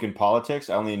spoken politics.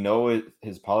 I only know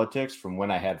his politics from when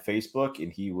I had Facebook,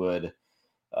 and he would,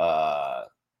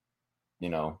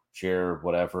 share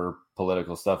whatever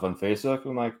political stuff on Facebook.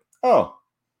 I'm like, oh,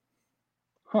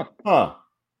 huh.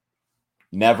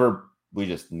 We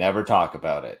just never talk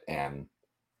about it, and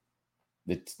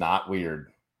it's not weird.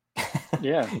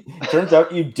 Yeah. Turns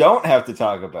out you don't have to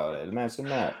talk about it. Imagine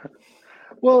that.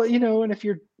 Well, and if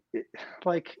you're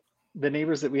like the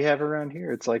neighbors that we have around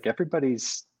here, it's like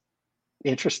everybody's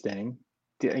interesting.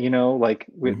 Like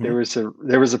there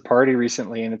was a party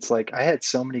recently, and it's like I had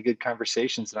so many good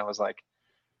conversations, and I was like,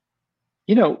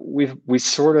 we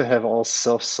sort of have all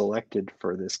self-selected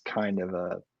for this kind of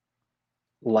a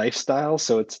lifestyle.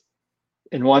 So it's,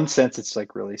 in one sense, it's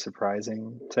like really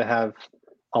surprising to have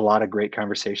a lot of great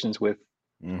conversations with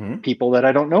people that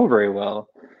I don't know very well.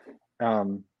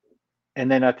 And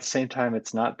then at the same time,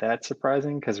 it's not that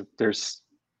surprising because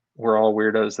we're all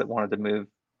weirdos that wanted to move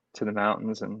to the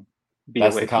mountains and be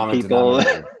That's away the from common people.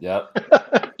 denominator. Yep.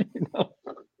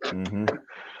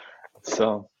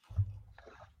 So,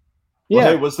 well,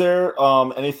 hey, was there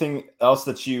anything else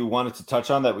that you wanted to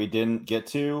touch on that we didn't get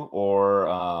to, or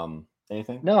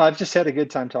anything? No, I've just had a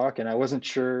good time talking. I wasn't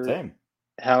sure Same.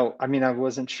 I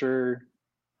wasn't sure.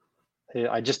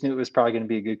 I just knew it was probably going to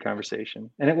be a good conversation,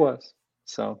 and it was.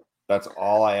 So that's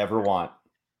all I ever want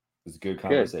is a good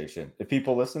conversation. Good. If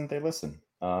people listen, they listen.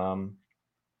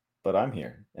 But I'm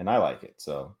here and I like it,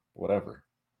 so whatever.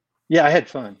 Yeah, I had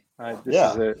fun. This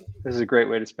is a great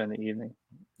way to spend the evening.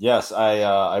 Yes,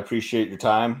 I appreciate your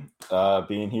time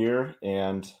being here,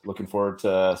 and looking forward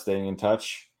to staying in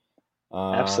touch.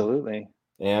 Absolutely.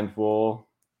 And we'll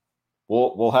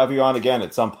have you on again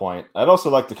at some point. I'd also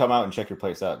like to come out and check your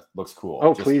place out. It looks cool.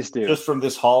 Oh, please do. Just from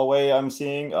this hallway I'm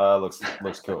seeing, looks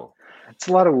cool. It's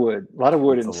a lot of wood. A lot of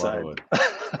wood inside. A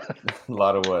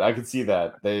lot of wood. I can see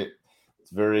that.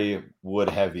 It's very wood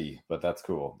heavy, but that's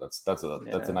cool. That's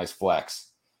a nice flex.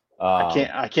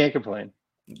 I can't complain.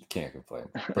 Can't complain.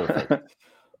 Perfect.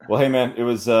 Well, hey man, it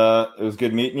was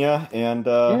good meeting you, and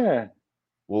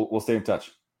we'll stay in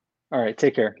touch. All right,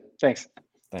 take care. Thanks.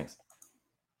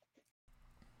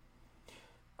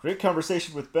 Great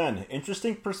conversation with Ben.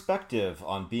 Interesting perspective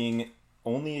on being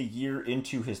only a year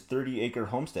into his 30-acre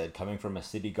homestead coming from a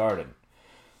city garden.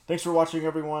 Thanks for watching,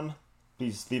 everyone.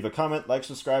 Please leave a comment, like,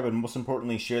 subscribe, and most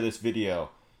importantly, share this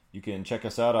video. You can check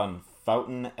us out on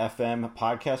Fountain FM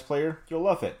podcast player. You'll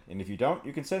love it. And if you don't,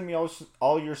 you can send me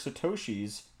all your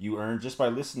Satoshis you earned just by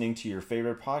listening to your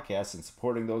favorite podcasts and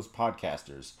supporting those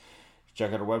podcasters.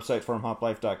 Check out our website,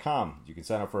 farmhoplife.com. You can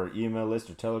sign up for our email list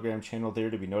or Telegram channel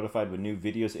there to be notified when new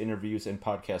videos, interviews, and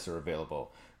podcasts are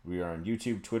available. We are on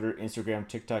YouTube, Twitter, Instagram,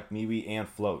 TikTok, MeWe, and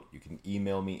Float. You can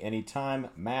email me anytime,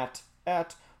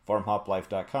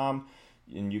 matt@farmhoplife.com.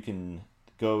 And you can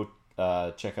go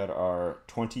check out our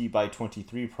 20 by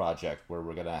 23 project, where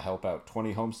we're going to help out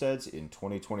 20 homesteads in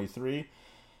 2023.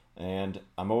 And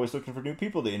I'm always looking for new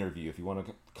people to interview. If you want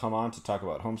to come on to talk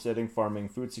about homesteading, farming,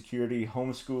 food security,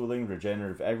 homeschooling,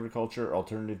 regenerative agriculture,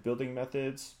 alternative building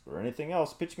methods, or anything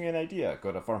else, pitch me an idea.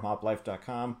 Go to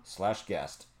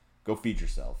farmhoplife.com/guest. Go feed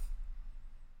yourself.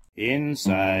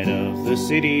 Inside of the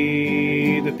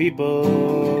city, the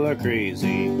people are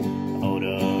crazy. Out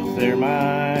of their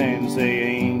minds, they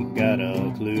ain't got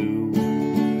a clue.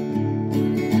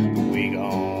 We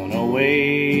gone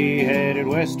away, headed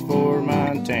west for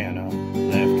Montana.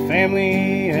 Left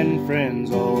family and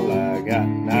friends, all I got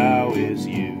now is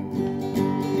you.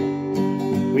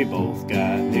 We both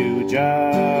got new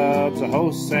jobs, a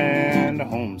house and a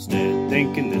homestead,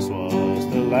 thinking this was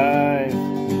the life,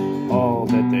 all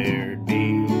that there'd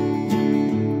be.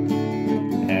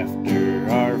 After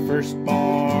our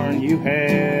firstborn, you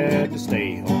had to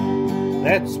stay home.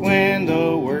 That's when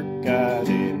the work got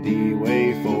in the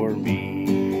way for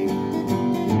me.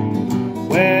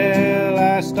 Well,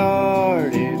 I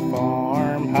started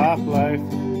Farm Hop Life.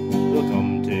 We'll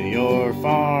come to your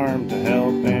farm to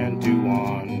help and to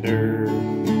wander.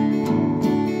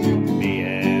 Me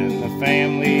and the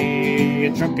family,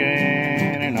 a truck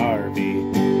and an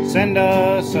RV. Send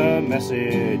us a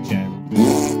message and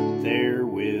there